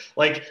there,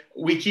 like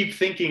we keep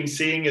thinking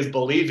seeing is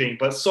believing,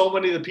 but so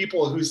many of the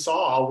people who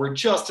saw were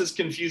just as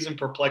confused and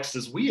perplexed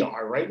as we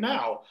are right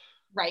now.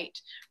 Right.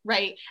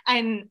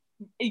 And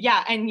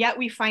yet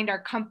we find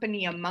our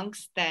company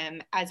amongst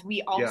them as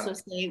we also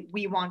say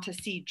we want to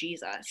see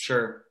Jesus.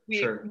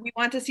 We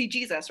want to see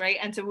Jesus, right?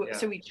 And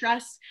so we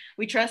trust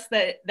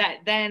that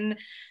then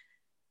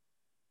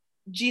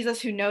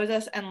Jesus, who knows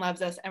us and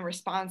loves us and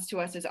responds to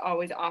us, is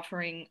always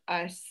offering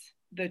us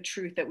the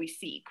truth that we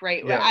seek,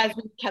 right? Yeah. As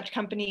we kept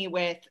company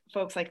with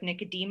folks like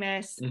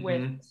Nicodemus,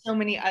 with Mm-hmm. so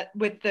many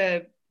with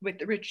the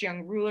rich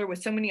young ruler,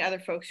 with so many other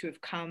folks who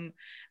have come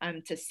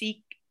to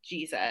seek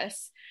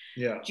Jesus.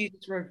 Yeah.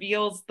 Jesus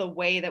reveals the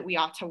way that we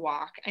ought to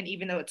walk, and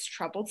even though it's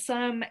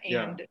troublesome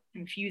Yeah. and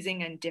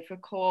confusing and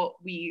difficult,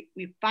 we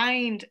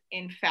find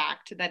in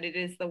fact that it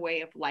is the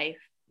way of life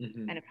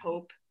Mm-hmm. and of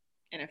hope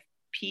and of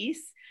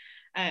peace.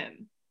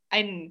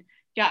 And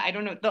yeah, I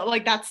don't know,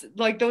 like that's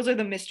like those are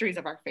the mysteries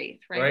of our faith,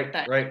 right? Right.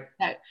 that Right.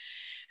 that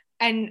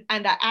and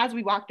that as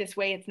we walk this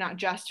way, it's not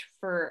just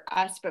for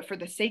us but for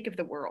the sake of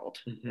the world,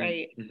 Mm-hmm.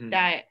 right? Mm-hmm.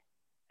 That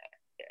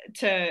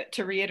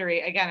to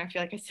reiterate again, I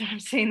feel like I'm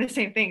saying the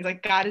same things,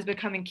 like God is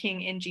becoming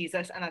king in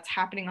Jesus, and that's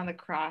happening on the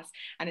cross,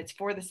 and it's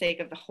for the sake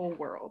of the whole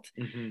world.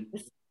 Mm-hmm.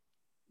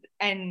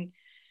 and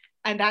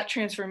and that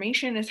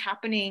transformation is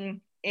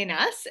happening in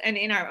us and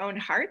in our own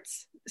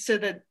hearts, so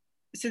that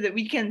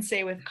we can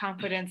say with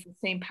confidence, the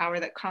same power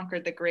that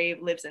conquered the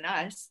grave lives in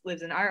us,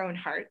 lives in our own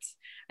hearts,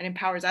 and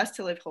empowers us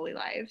to live holy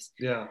lives.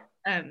 Yeah.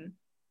 um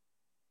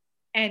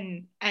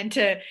and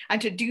to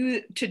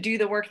do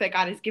the work that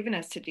God has given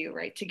us to do,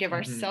 right? To give Mm-hmm.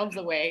 ourselves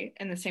away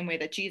in the same way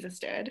that Jesus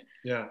did,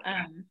 Yeah.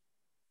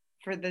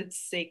 for the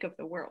sake of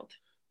the world.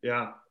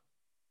 Yeah.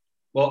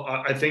 Well,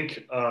 I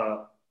think I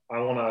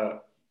want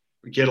to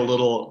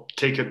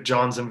take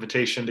John's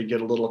invitation to get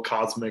a little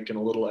cosmic and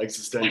a little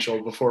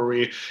existential before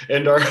we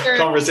end our Sure.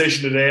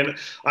 conversation today. And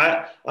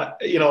I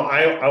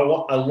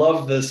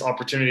love this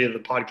opportunity of the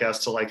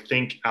podcast to like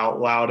think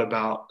out loud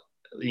about,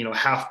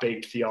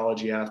 half-baked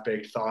theology,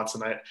 half-baked thoughts.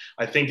 And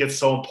I think it's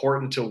so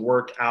important to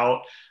work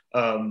out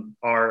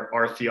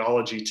our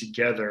theology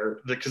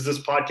together, because this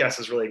podcast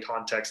is really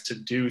context to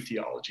do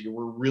theology.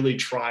 We're really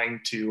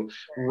trying to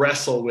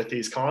wrestle with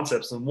these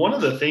concepts. And one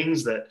of the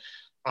things that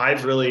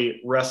I've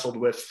really wrestled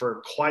with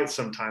for quite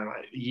some time,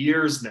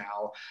 years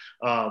now,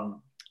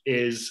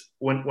 is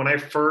when I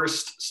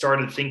first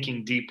started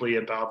thinking deeply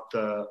about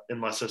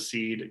unless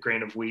a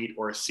grain of wheat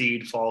or a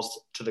seed falls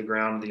to the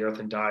ground of the earth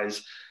and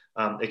dies,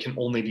 it can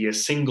only be a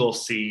single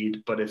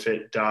seed, but if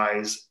it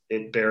dies,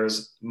 it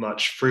bears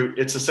much fruit.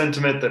 It's a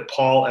sentiment that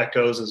Paul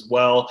echoes as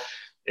well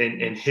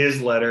in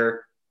his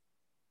letter.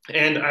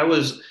 And I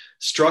was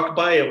struck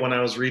by it when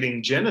I was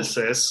reading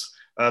Genesis,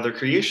 the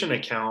creation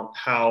account,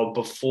 how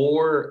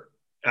before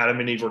Adam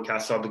and Eve were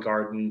cast out of the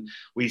garden,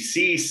 we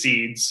see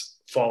seeds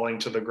falling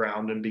to the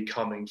ground and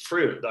becoming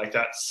fruit. Like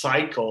that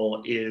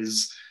cycle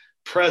is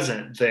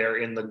present there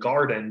in the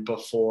garden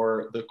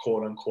before the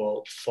quote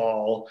unquote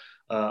fall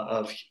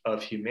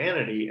of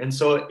humanity. And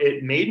so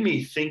it made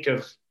me think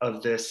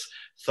of this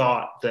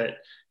thought that,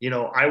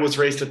 I was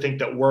raised to think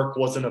that work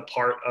wasn't a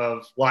part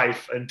of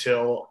life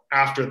until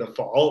after the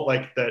fall,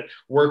 like that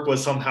work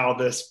was somehow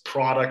this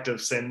product of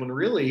sin, when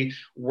really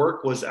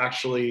work was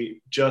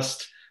actually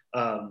just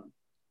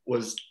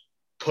was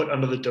put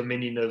under the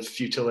dominion of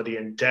futility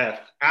and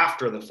death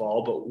after the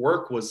fall. But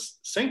work was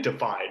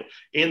sanctified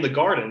in the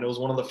garden. It was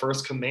one of the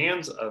first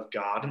commands of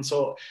God. And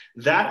so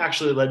that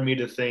actually led me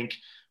to think,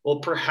 well,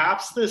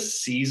 perhaps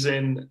this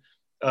season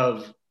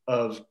of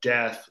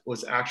death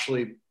was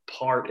actually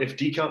if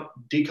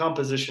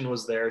decomposition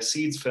was there,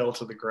 seeds fell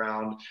to the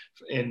ground,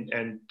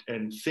 and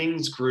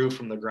things grew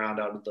from the ground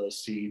out of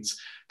those seeds.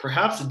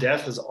 Perhaps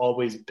death has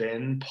always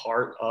been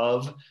part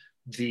of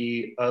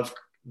the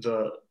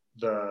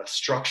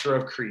structure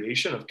of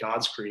creation, of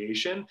God's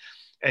creation,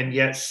 and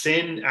yet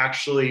sin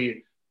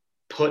actually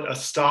put a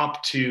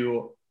stop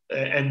to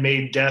and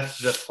made death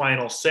the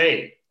final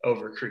say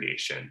over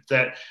creation.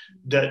 That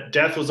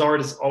death was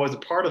always a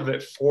part of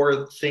it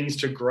for things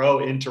to grow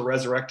into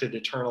resurrected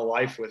eternal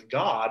life with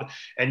God,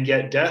 and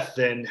yet death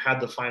then had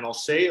the final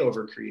say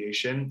over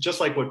creation. Just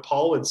like what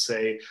Paul would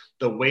say,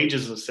 the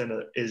wages of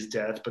sin is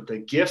death, but the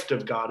gift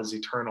of God is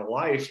eternal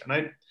life. And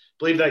I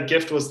believe that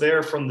gift was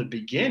there from the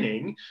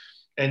beginning,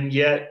 and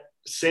yet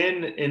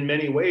sin in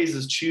many ways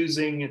is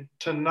choosing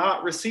to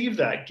not receive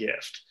that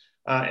gift,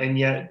 and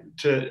yet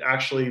to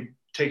actually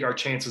take our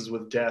chances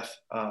with death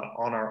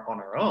on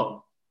our own.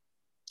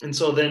 And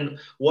so then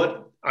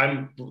what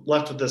I'm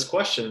left with this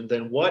question,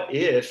 then what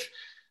if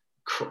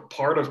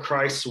part of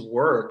Christ's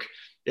work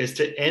is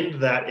to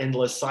end that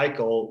endless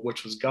cycle,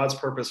 which was God's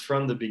purpose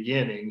from the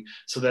beginning,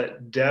 so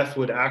that death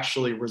would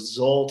actually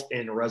result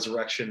in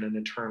resurrection and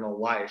eternal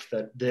life,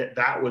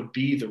 that would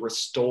be the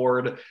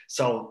restored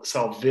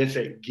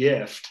salvific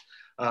gift,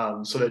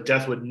 so that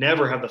death would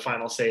never have the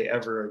final say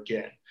ever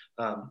again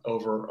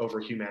over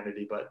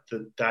humanity, but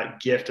that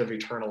gift of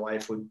eternal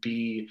life would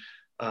be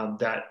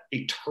that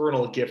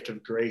eternal gift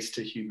of grace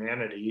to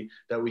humanity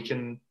that we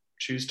can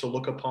choose to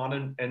look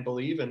upon and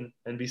believe and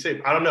be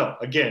saved. I don't know.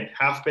 Again,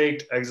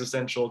 half-baked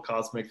existential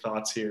cosmic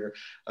thoughts here,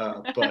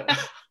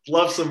 but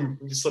love some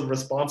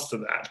response to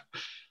that.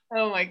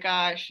 Oh my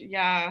gosh,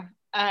 yeah.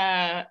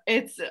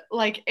 It's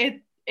like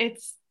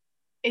it's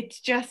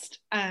just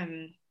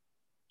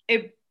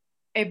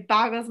it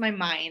boggles my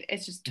mind.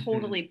 It's just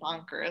totally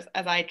bonkers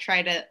as I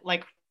try to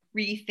like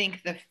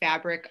rethink the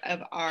fabric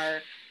of our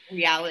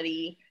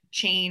reality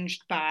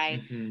changed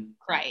by Mm-hmm.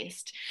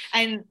 Christ.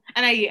 And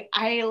I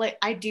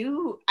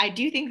do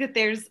think that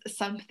there's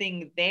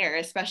something there,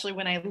 especially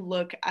when I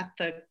look at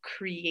the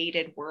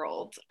created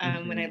world,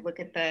 when I Mm-hmm. look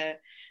at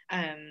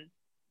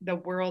the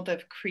world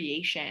of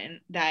creation,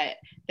 that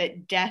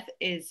death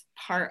is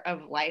part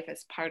of life,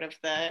 as part of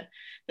the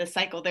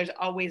cycle. There's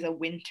always a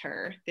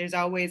winter, there's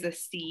always a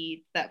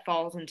seed that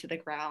falls into the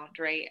ground,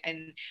 right?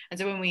 And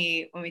so when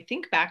we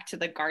think back to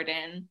the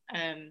garden,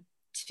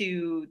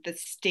 to the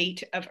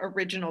state of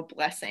original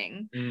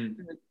blessing, Mm.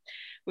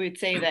 we would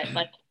say that,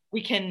 like,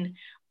 we can,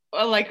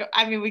 like,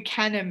 I mean, we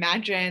can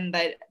imagine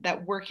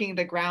that working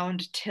the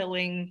ground,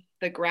 tilling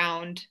the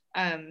ground,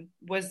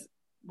 was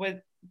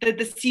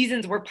the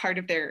seasons were part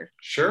of their lives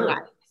Sure.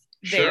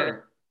 there.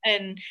 Sure.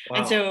 And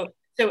Wow. so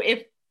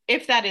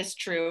if that is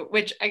true,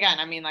 which again,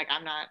 I mean, like,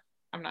 I'm not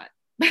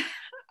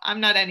I'm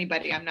not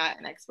anybody, I'm not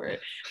an expert,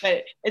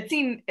 but it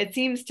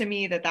seems to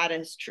me that that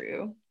is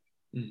true.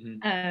 Mm-hmm.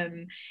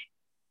 um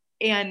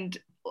and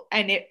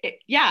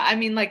yeah, I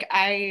mean, like,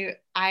 I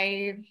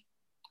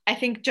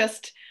think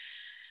just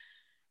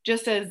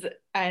as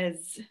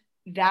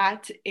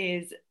that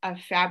is a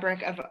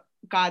fabric of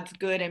God's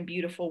good and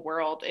beautiful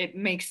world, it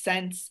makes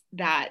sense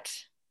that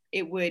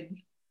it would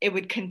it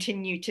would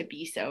continue to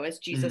be so, as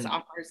Jesus Mm-hmm.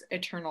 offers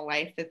eternal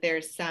life, that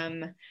there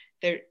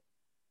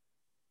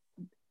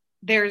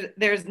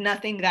there's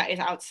nothing that is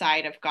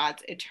outside of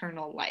God's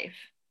eternal life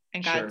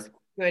and God's Sure.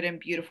 good and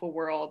beautiful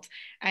world.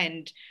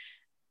 And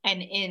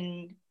and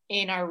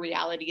in our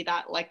reality,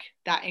 that, like,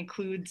 that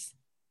includes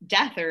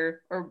death,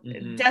 or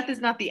Mm-hmm. death is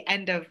not the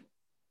end of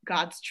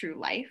God's true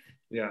life.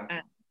 Yeah.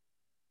 uh,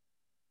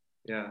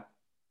 Yeah.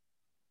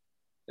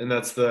 And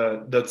that's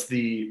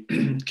the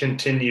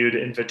continued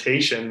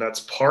invitation.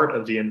 That's part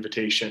of the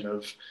invitation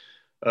of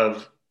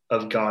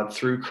of God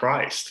through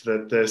Christ,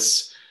 that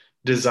this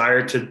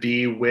desire to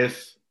be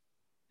with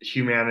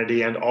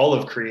humanity and all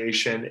of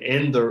creation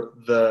in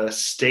the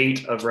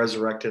state of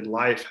resurrected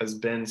life has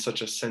been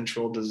such a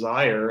central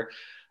desire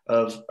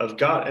of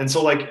God. And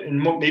so, like,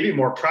 maybe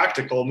more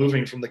practical,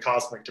 moving from the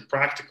cosmic to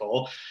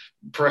practical,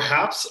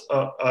 perhaps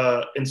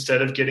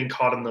instead of getting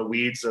caught in the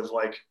weeds of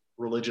like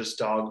religious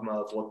dogma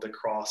of what the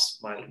cross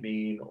might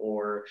mean,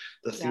 or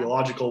the yeah.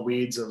 theological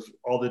weeds of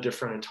all the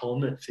different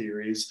atonement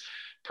theories,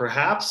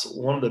 perhaps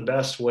one of the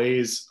best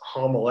ways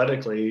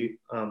homiletically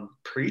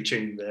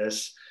preaching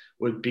this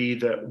would be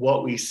that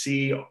what we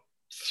see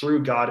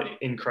through God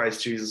in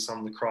Christ Jesus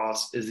on the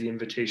cross is the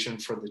invitation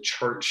for the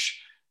church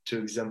to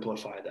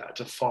exemplify that,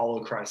 to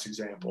follow Christ's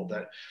example.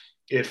 That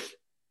if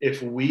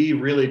if we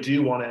really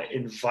do want to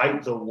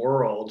invite the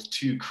world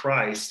to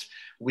Christ,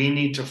 we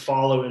need to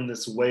follow in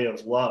this way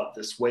of love,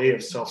 this way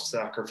of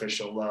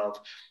self-sacrificial love,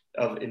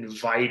 of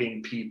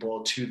inviting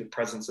people to the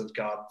presence of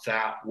God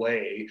that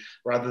way,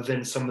 rather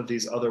than some of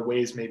these other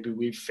ways maybe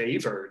we've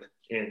favored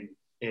in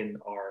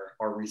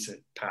our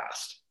recent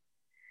past.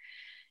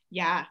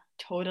 Yeah,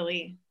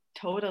 totally,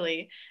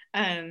 totally.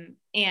 And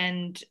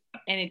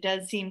it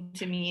does seem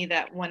to me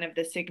that one of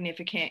the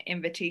significant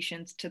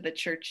invitations to the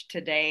church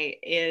today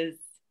is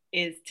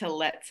to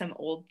let some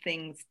old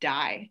things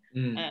die,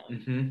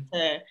 Mm-hmm.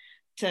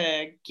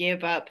 to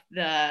give up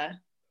the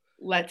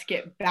let's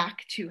get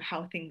back to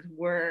how things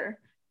were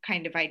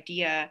kind of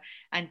idea,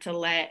 and to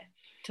let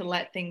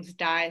things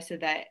die so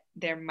that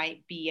there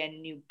might be a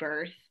new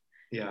birth.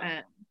 Yeah,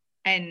 um,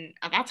 and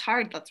that's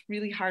hard. That's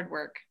really hard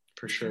work.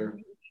 for It's sure.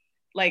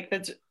 like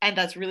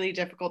that's really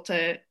difficult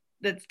to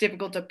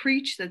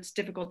preach, that's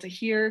difficult to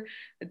hear,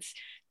 it's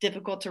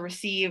difficult to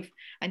receive,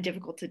 and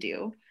difficult to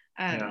do.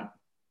 Yeah. Um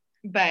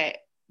but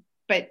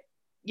but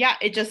yeah,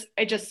 it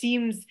just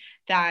seems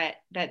that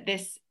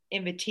this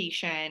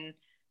invitation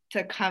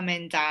to come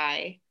and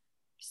die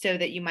so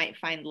that you might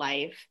find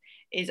life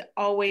is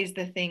always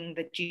the thing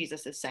that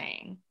Jesus is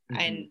saying, Mm-hmm.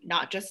 and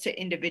not just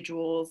to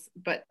individuals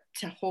but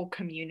to whole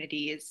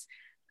communities,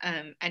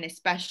 and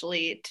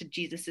especially to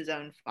Jesus's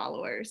own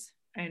followers.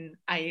 And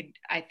I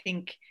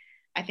think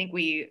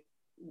we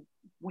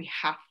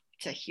have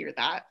to hear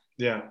that.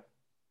 Yeah.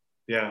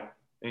 Yeah.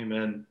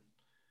 Amen.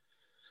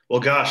 Well,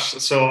 gosh,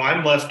 so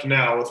I'm left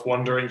now with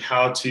wondering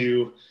how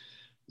to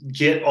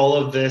get all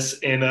of this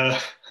in a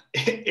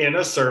in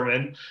a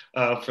sermon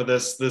for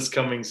this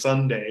coming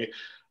Sunday.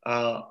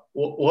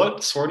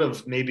 What sort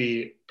of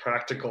maybe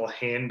practical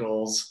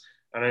handles?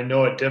 And I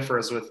know it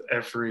differs with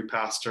every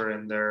pastor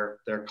and their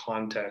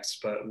context,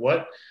 but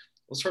what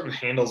sort of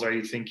handles are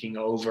you thinking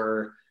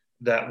over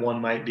that one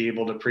might be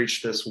able to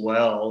preach this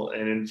well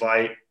and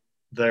invite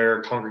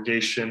their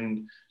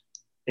congregation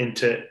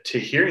into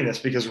hearing this?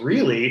 Because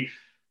really,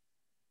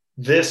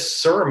 this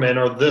sermon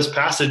or this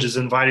passage is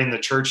inviting the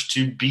church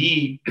to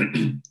be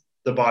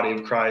the body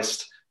of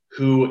Christ,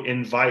 who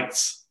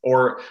invites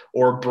or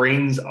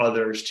brings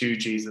others to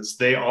Jesus.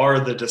 They are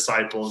the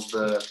disciples,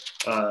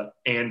 the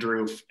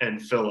Andrew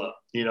and Philip.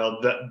 You know,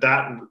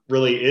 that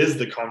really is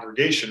the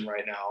congregation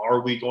right now.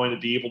 Are we going to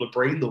be able to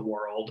bring the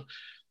world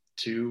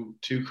to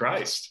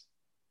Christ?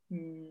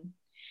 Mm,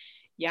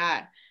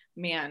 yeah,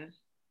 man.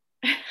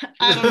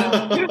 I don't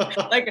know.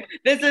 Like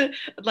this is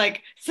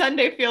like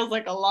Sunday feels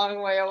like a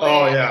long way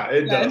Oh away. yeah,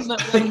 it And does.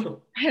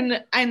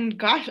 like and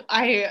gosh,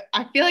 I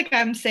feel like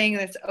I'm saying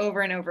this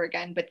over and over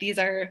again, but these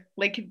are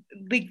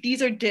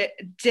these are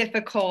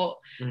difficult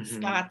Hmm.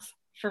 spots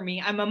for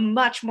me. I'm a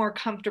much more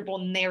comfortable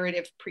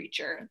narrative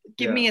preacher.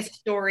 Give Yeah, me a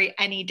story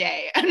any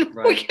day, and we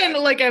right, can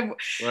like I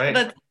right.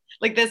 that's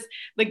like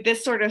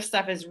this sort of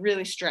stuff is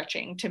really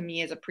stretching to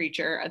me as a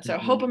preacher, and so I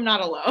hope Hmm. I'm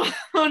not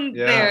alone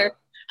Yeah, there.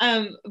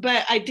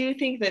 But I do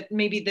think that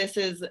maybe this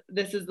is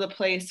the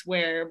place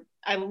where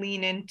I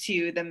lean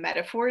into the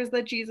metaphors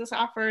that Jesus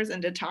offers,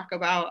 and to talk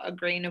about a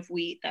grain of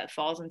wheat that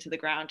falls into the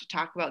ground, to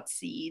talk about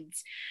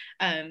seeds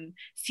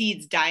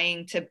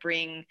dying to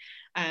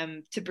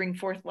bring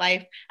forth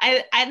life.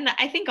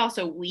 I think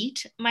also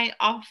wheat might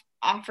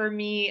offer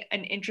me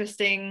an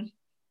interesting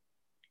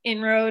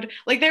inroad.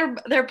 Like there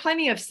are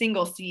plenty of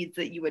single seeds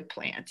that you would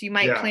plant. You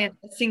might yeah, plant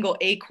a single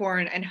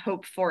acorn and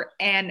hope for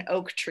an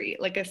oak tree,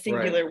 like a right,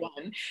 singular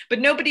one, but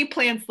nobody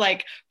plants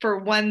like for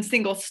one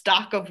single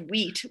stalk of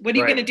wheat. What are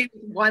you going right. to do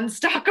with one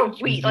stalk of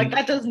wheat? Like Hmm.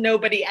 that does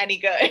nobody any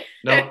good.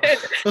 No,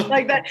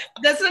 Like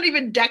that's not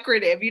even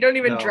decorative. You don't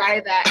even no,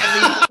 dry that and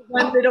leave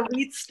one little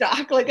wheat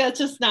stalk. Like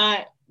that's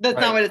not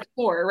right. what it's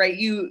for, right?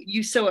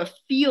 You sow a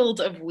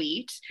field of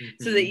wheat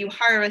so that Hmm. you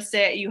harvest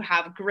it. You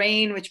have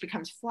grain, which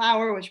becomes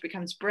flour, which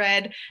becomes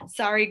bread.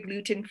 Sorry,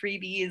 gluten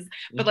freebies,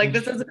 but like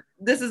Hmm.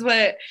 this is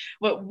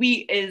what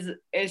wheat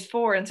is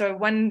for. And so I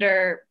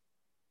wonder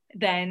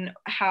then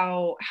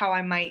how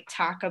I might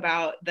talk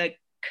about the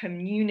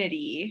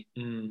community,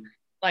 Mm.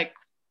 like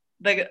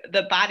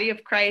the body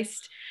of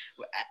Christ,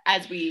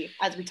 as we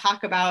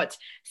talk about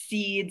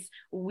seeds,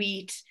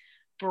 wheat,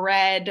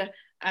 bread,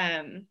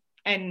 and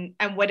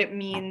what it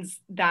means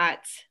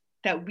that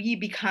we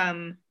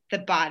become the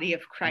body of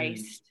Mm.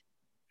 Christ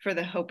for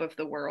the hope of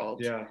the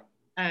world. Yeah,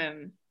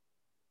 Um,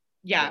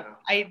 yeah,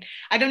 yeah.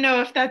 I don't know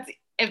if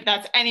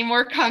that's any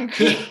more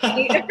concrete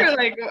or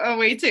like a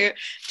way to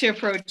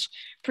approach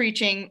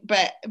preaching,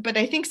 but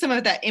I think some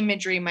of that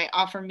imagery might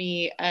offer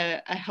me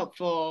a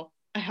helpful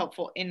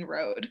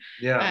inroad,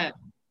 Yeah. uh,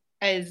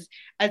 as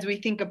we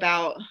think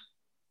about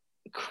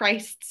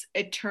Christ's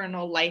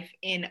eternal life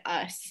in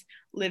us,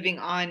 living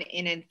on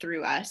in and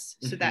through us,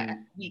 so that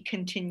Hmm. we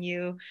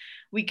continue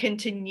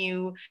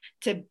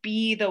to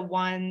be the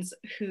ones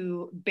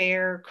who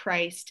bear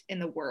Christ in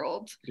the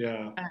world.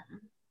 Yeah,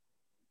 Um,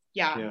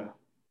 yeah, yeah.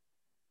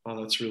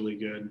 Oh, that's really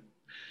good.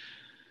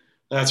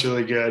 That's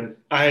really good.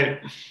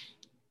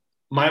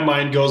 My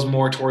mind goes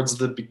more towards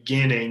the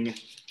beginning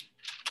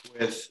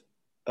with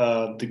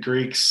the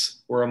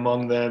Greeks were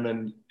among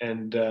them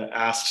and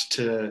asked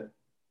to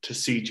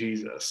see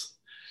Jesus.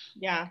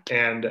 yeah,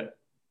 And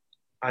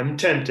I'm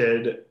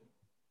tempted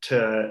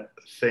to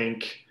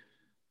think,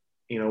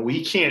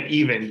 we can't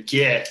even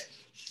get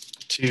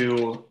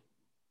to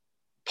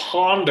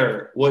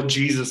ponder what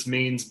Jesus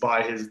means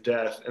by his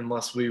death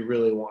unless we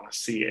really want to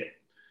see it.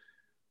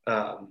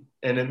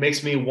 And it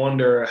makes me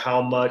wonder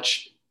how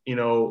much,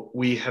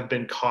 we have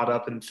been caught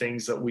up in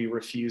things that we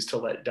refuse to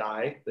let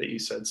die, that you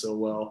said so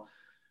well.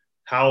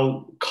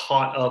 How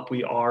caught up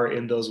we are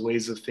in those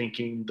ways of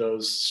thinking,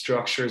 those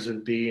structures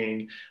of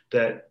being,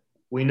 that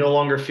we no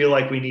longer feel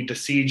like we need to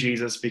see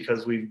Jesus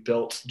because we've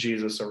built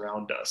Jesus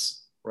around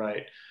us,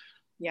 right?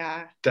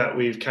 yeah, That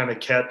we've kind of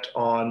kept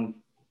on.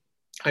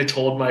 I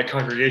told my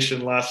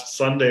congregation last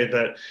Sunday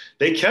that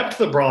they kept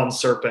the bronze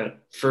serpent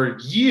for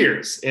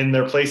years in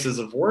their places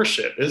of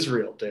worship.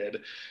 Israel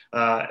did,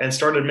 and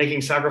started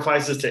making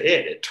sacrifices to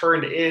it. It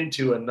turned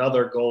into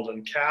another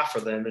golden calf for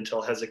them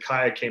until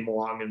Hezekiah came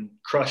along and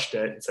crushed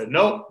it and said,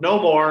 "Nope,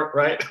 no more."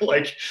 Right?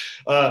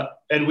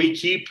 And we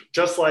keep,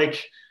 just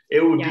like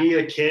it would yeah, be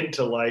akin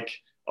to like,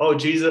 oh,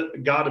 Jesus,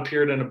 God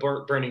appeared in a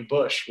burning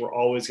bush. We're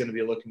always going to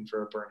be looking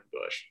for a burning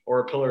bush, or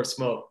a pillar of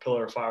smoke,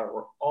 pillar of fire.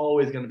 We're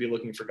always going to be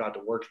looking for God to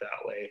work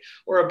that way,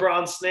 or a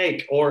bronze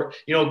snake, or,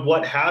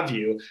 what have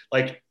you.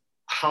 Like,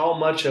 how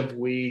much have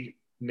we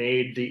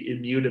made the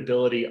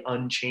immutability,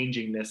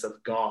 unchangingness of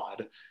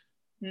God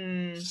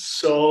mm,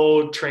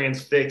 so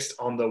transfixed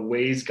on the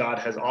ways God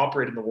has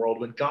operated in the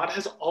world, when God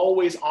has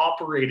always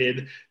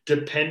operated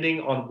depending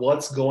on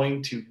what's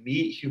going to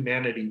meet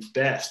humanity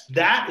best?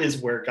 That is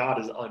where God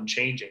is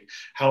unchanging.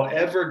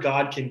 However,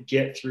 God can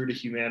get through to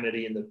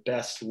humanity in the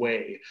best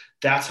way,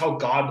 that's how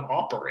God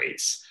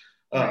operates.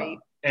 right,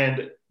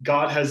 And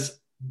God has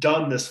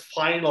done this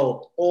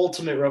final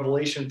ultimate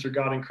revelation through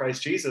God in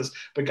Christ Jesus,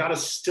 but God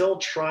is still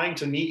trying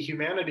to meet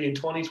humanity in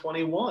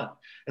 2021.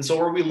 And so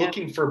are we yeah,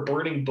 looking for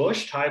burning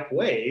bush type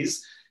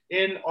ways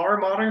in our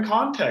modern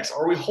context?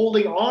 Are we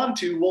holding on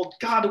to, well,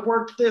 God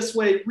worked this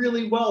way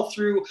really well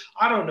through,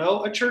 I don't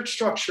know, a church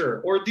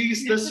structure, or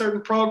this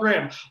certain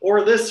program,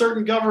 or this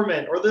certain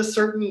government, or this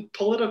certain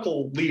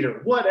political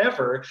leader,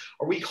 whatever?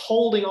 Are we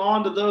holding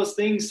on to those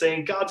things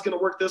saying God's going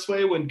to work this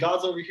way when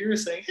God's over here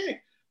saying,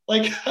 hey,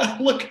 like,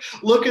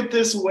 look at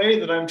this way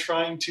that I'm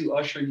trying to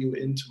usher you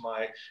into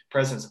my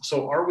presence?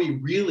 So are we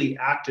really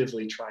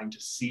actively trying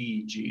to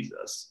see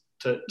Jesus,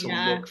 to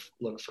yeah,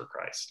 look for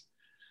Christ?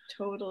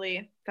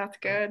 totally. That's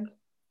good.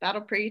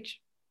 That'll preach.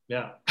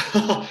 Yeah.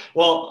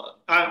 Well,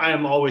 I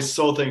am always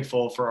so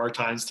thankful for our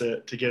times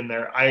to get in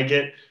there. I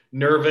get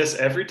nervous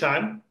every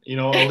time. You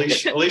know,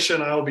 Alicia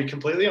and I will be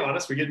completely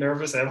honest. We get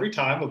nervous every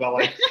time about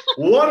like,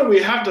 what do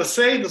we have to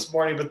say this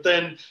morning? But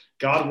then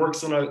God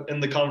works in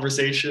the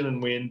conversation,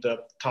 and we end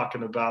up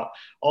talking about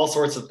all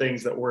sorts of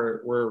things that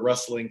we're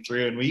wrestling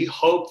through. And we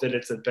hope that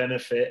it's a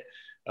benefit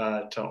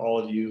to all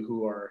of you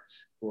who are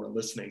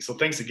listening. So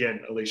thanks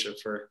again, Alicia,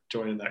 for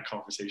joining that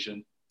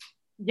conversation.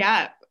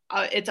 Yeah,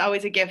 it's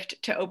always a gift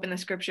to open the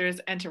scriptures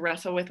and to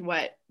wrestle with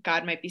what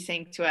God might be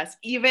saying to us,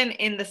 even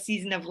in the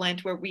season of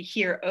Lent where we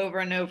hear over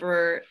and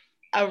over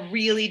a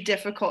really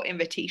difficult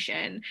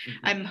invitation.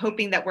 Mm-hmm. I'm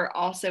hoping that we're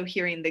also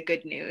hearing the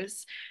good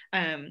news,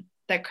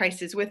 that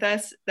Christ is with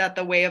us, that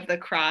the way of the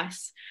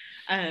cross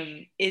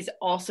is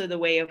also the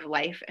way of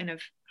life and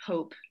of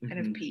hope and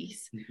of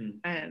peace.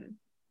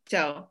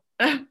 So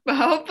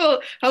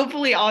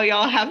hopefully all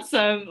y'all have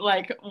some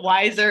like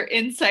wiser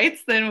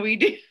insights than we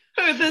do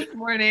this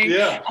morning,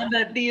 and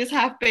that these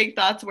half-baked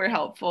thoughts were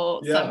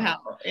helpful somehow.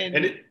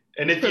 And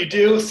if you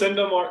do, send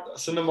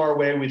them our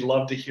way. We'd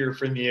love to hear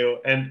from you.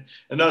 And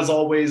as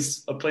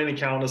always, A Plain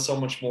Account is so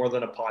much more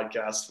than a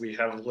podcast. We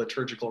have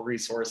liturgical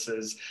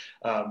resources,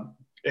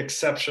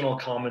 exceptional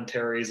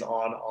commentaries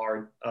on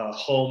our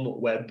home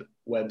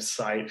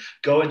website.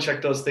 Go and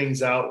check those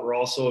things out. We're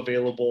also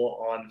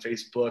available on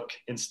Facebook,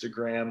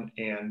 Instagram,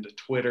 and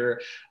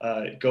Twitter.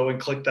 Go and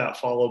click that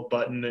follow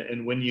button.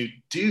 And when you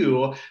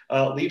do,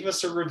 leave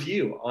us a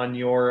review on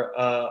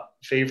your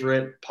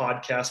favorite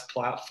podcast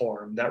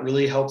platform. That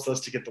really helps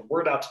us to get the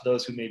word out to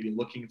those who may be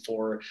looking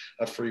for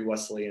a free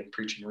Wesleyan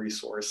preaching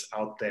resource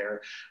out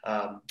there.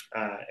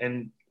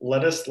 And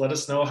let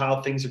us know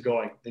how things are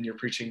going in your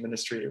preaching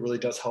ministry. It really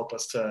does help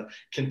us to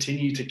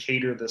continue to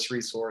cater this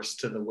resource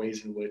to the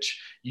ways in which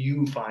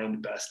you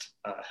find best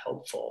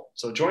helpful.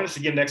 So join us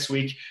again next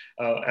week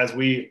as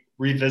we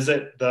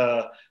revisit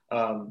the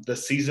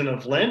season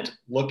of Lent,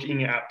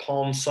 looking at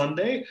Palm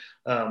Sunday,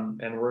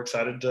 and we're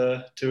excited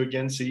to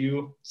again see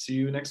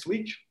you next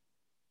week.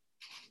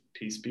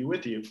 Peace be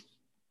with you.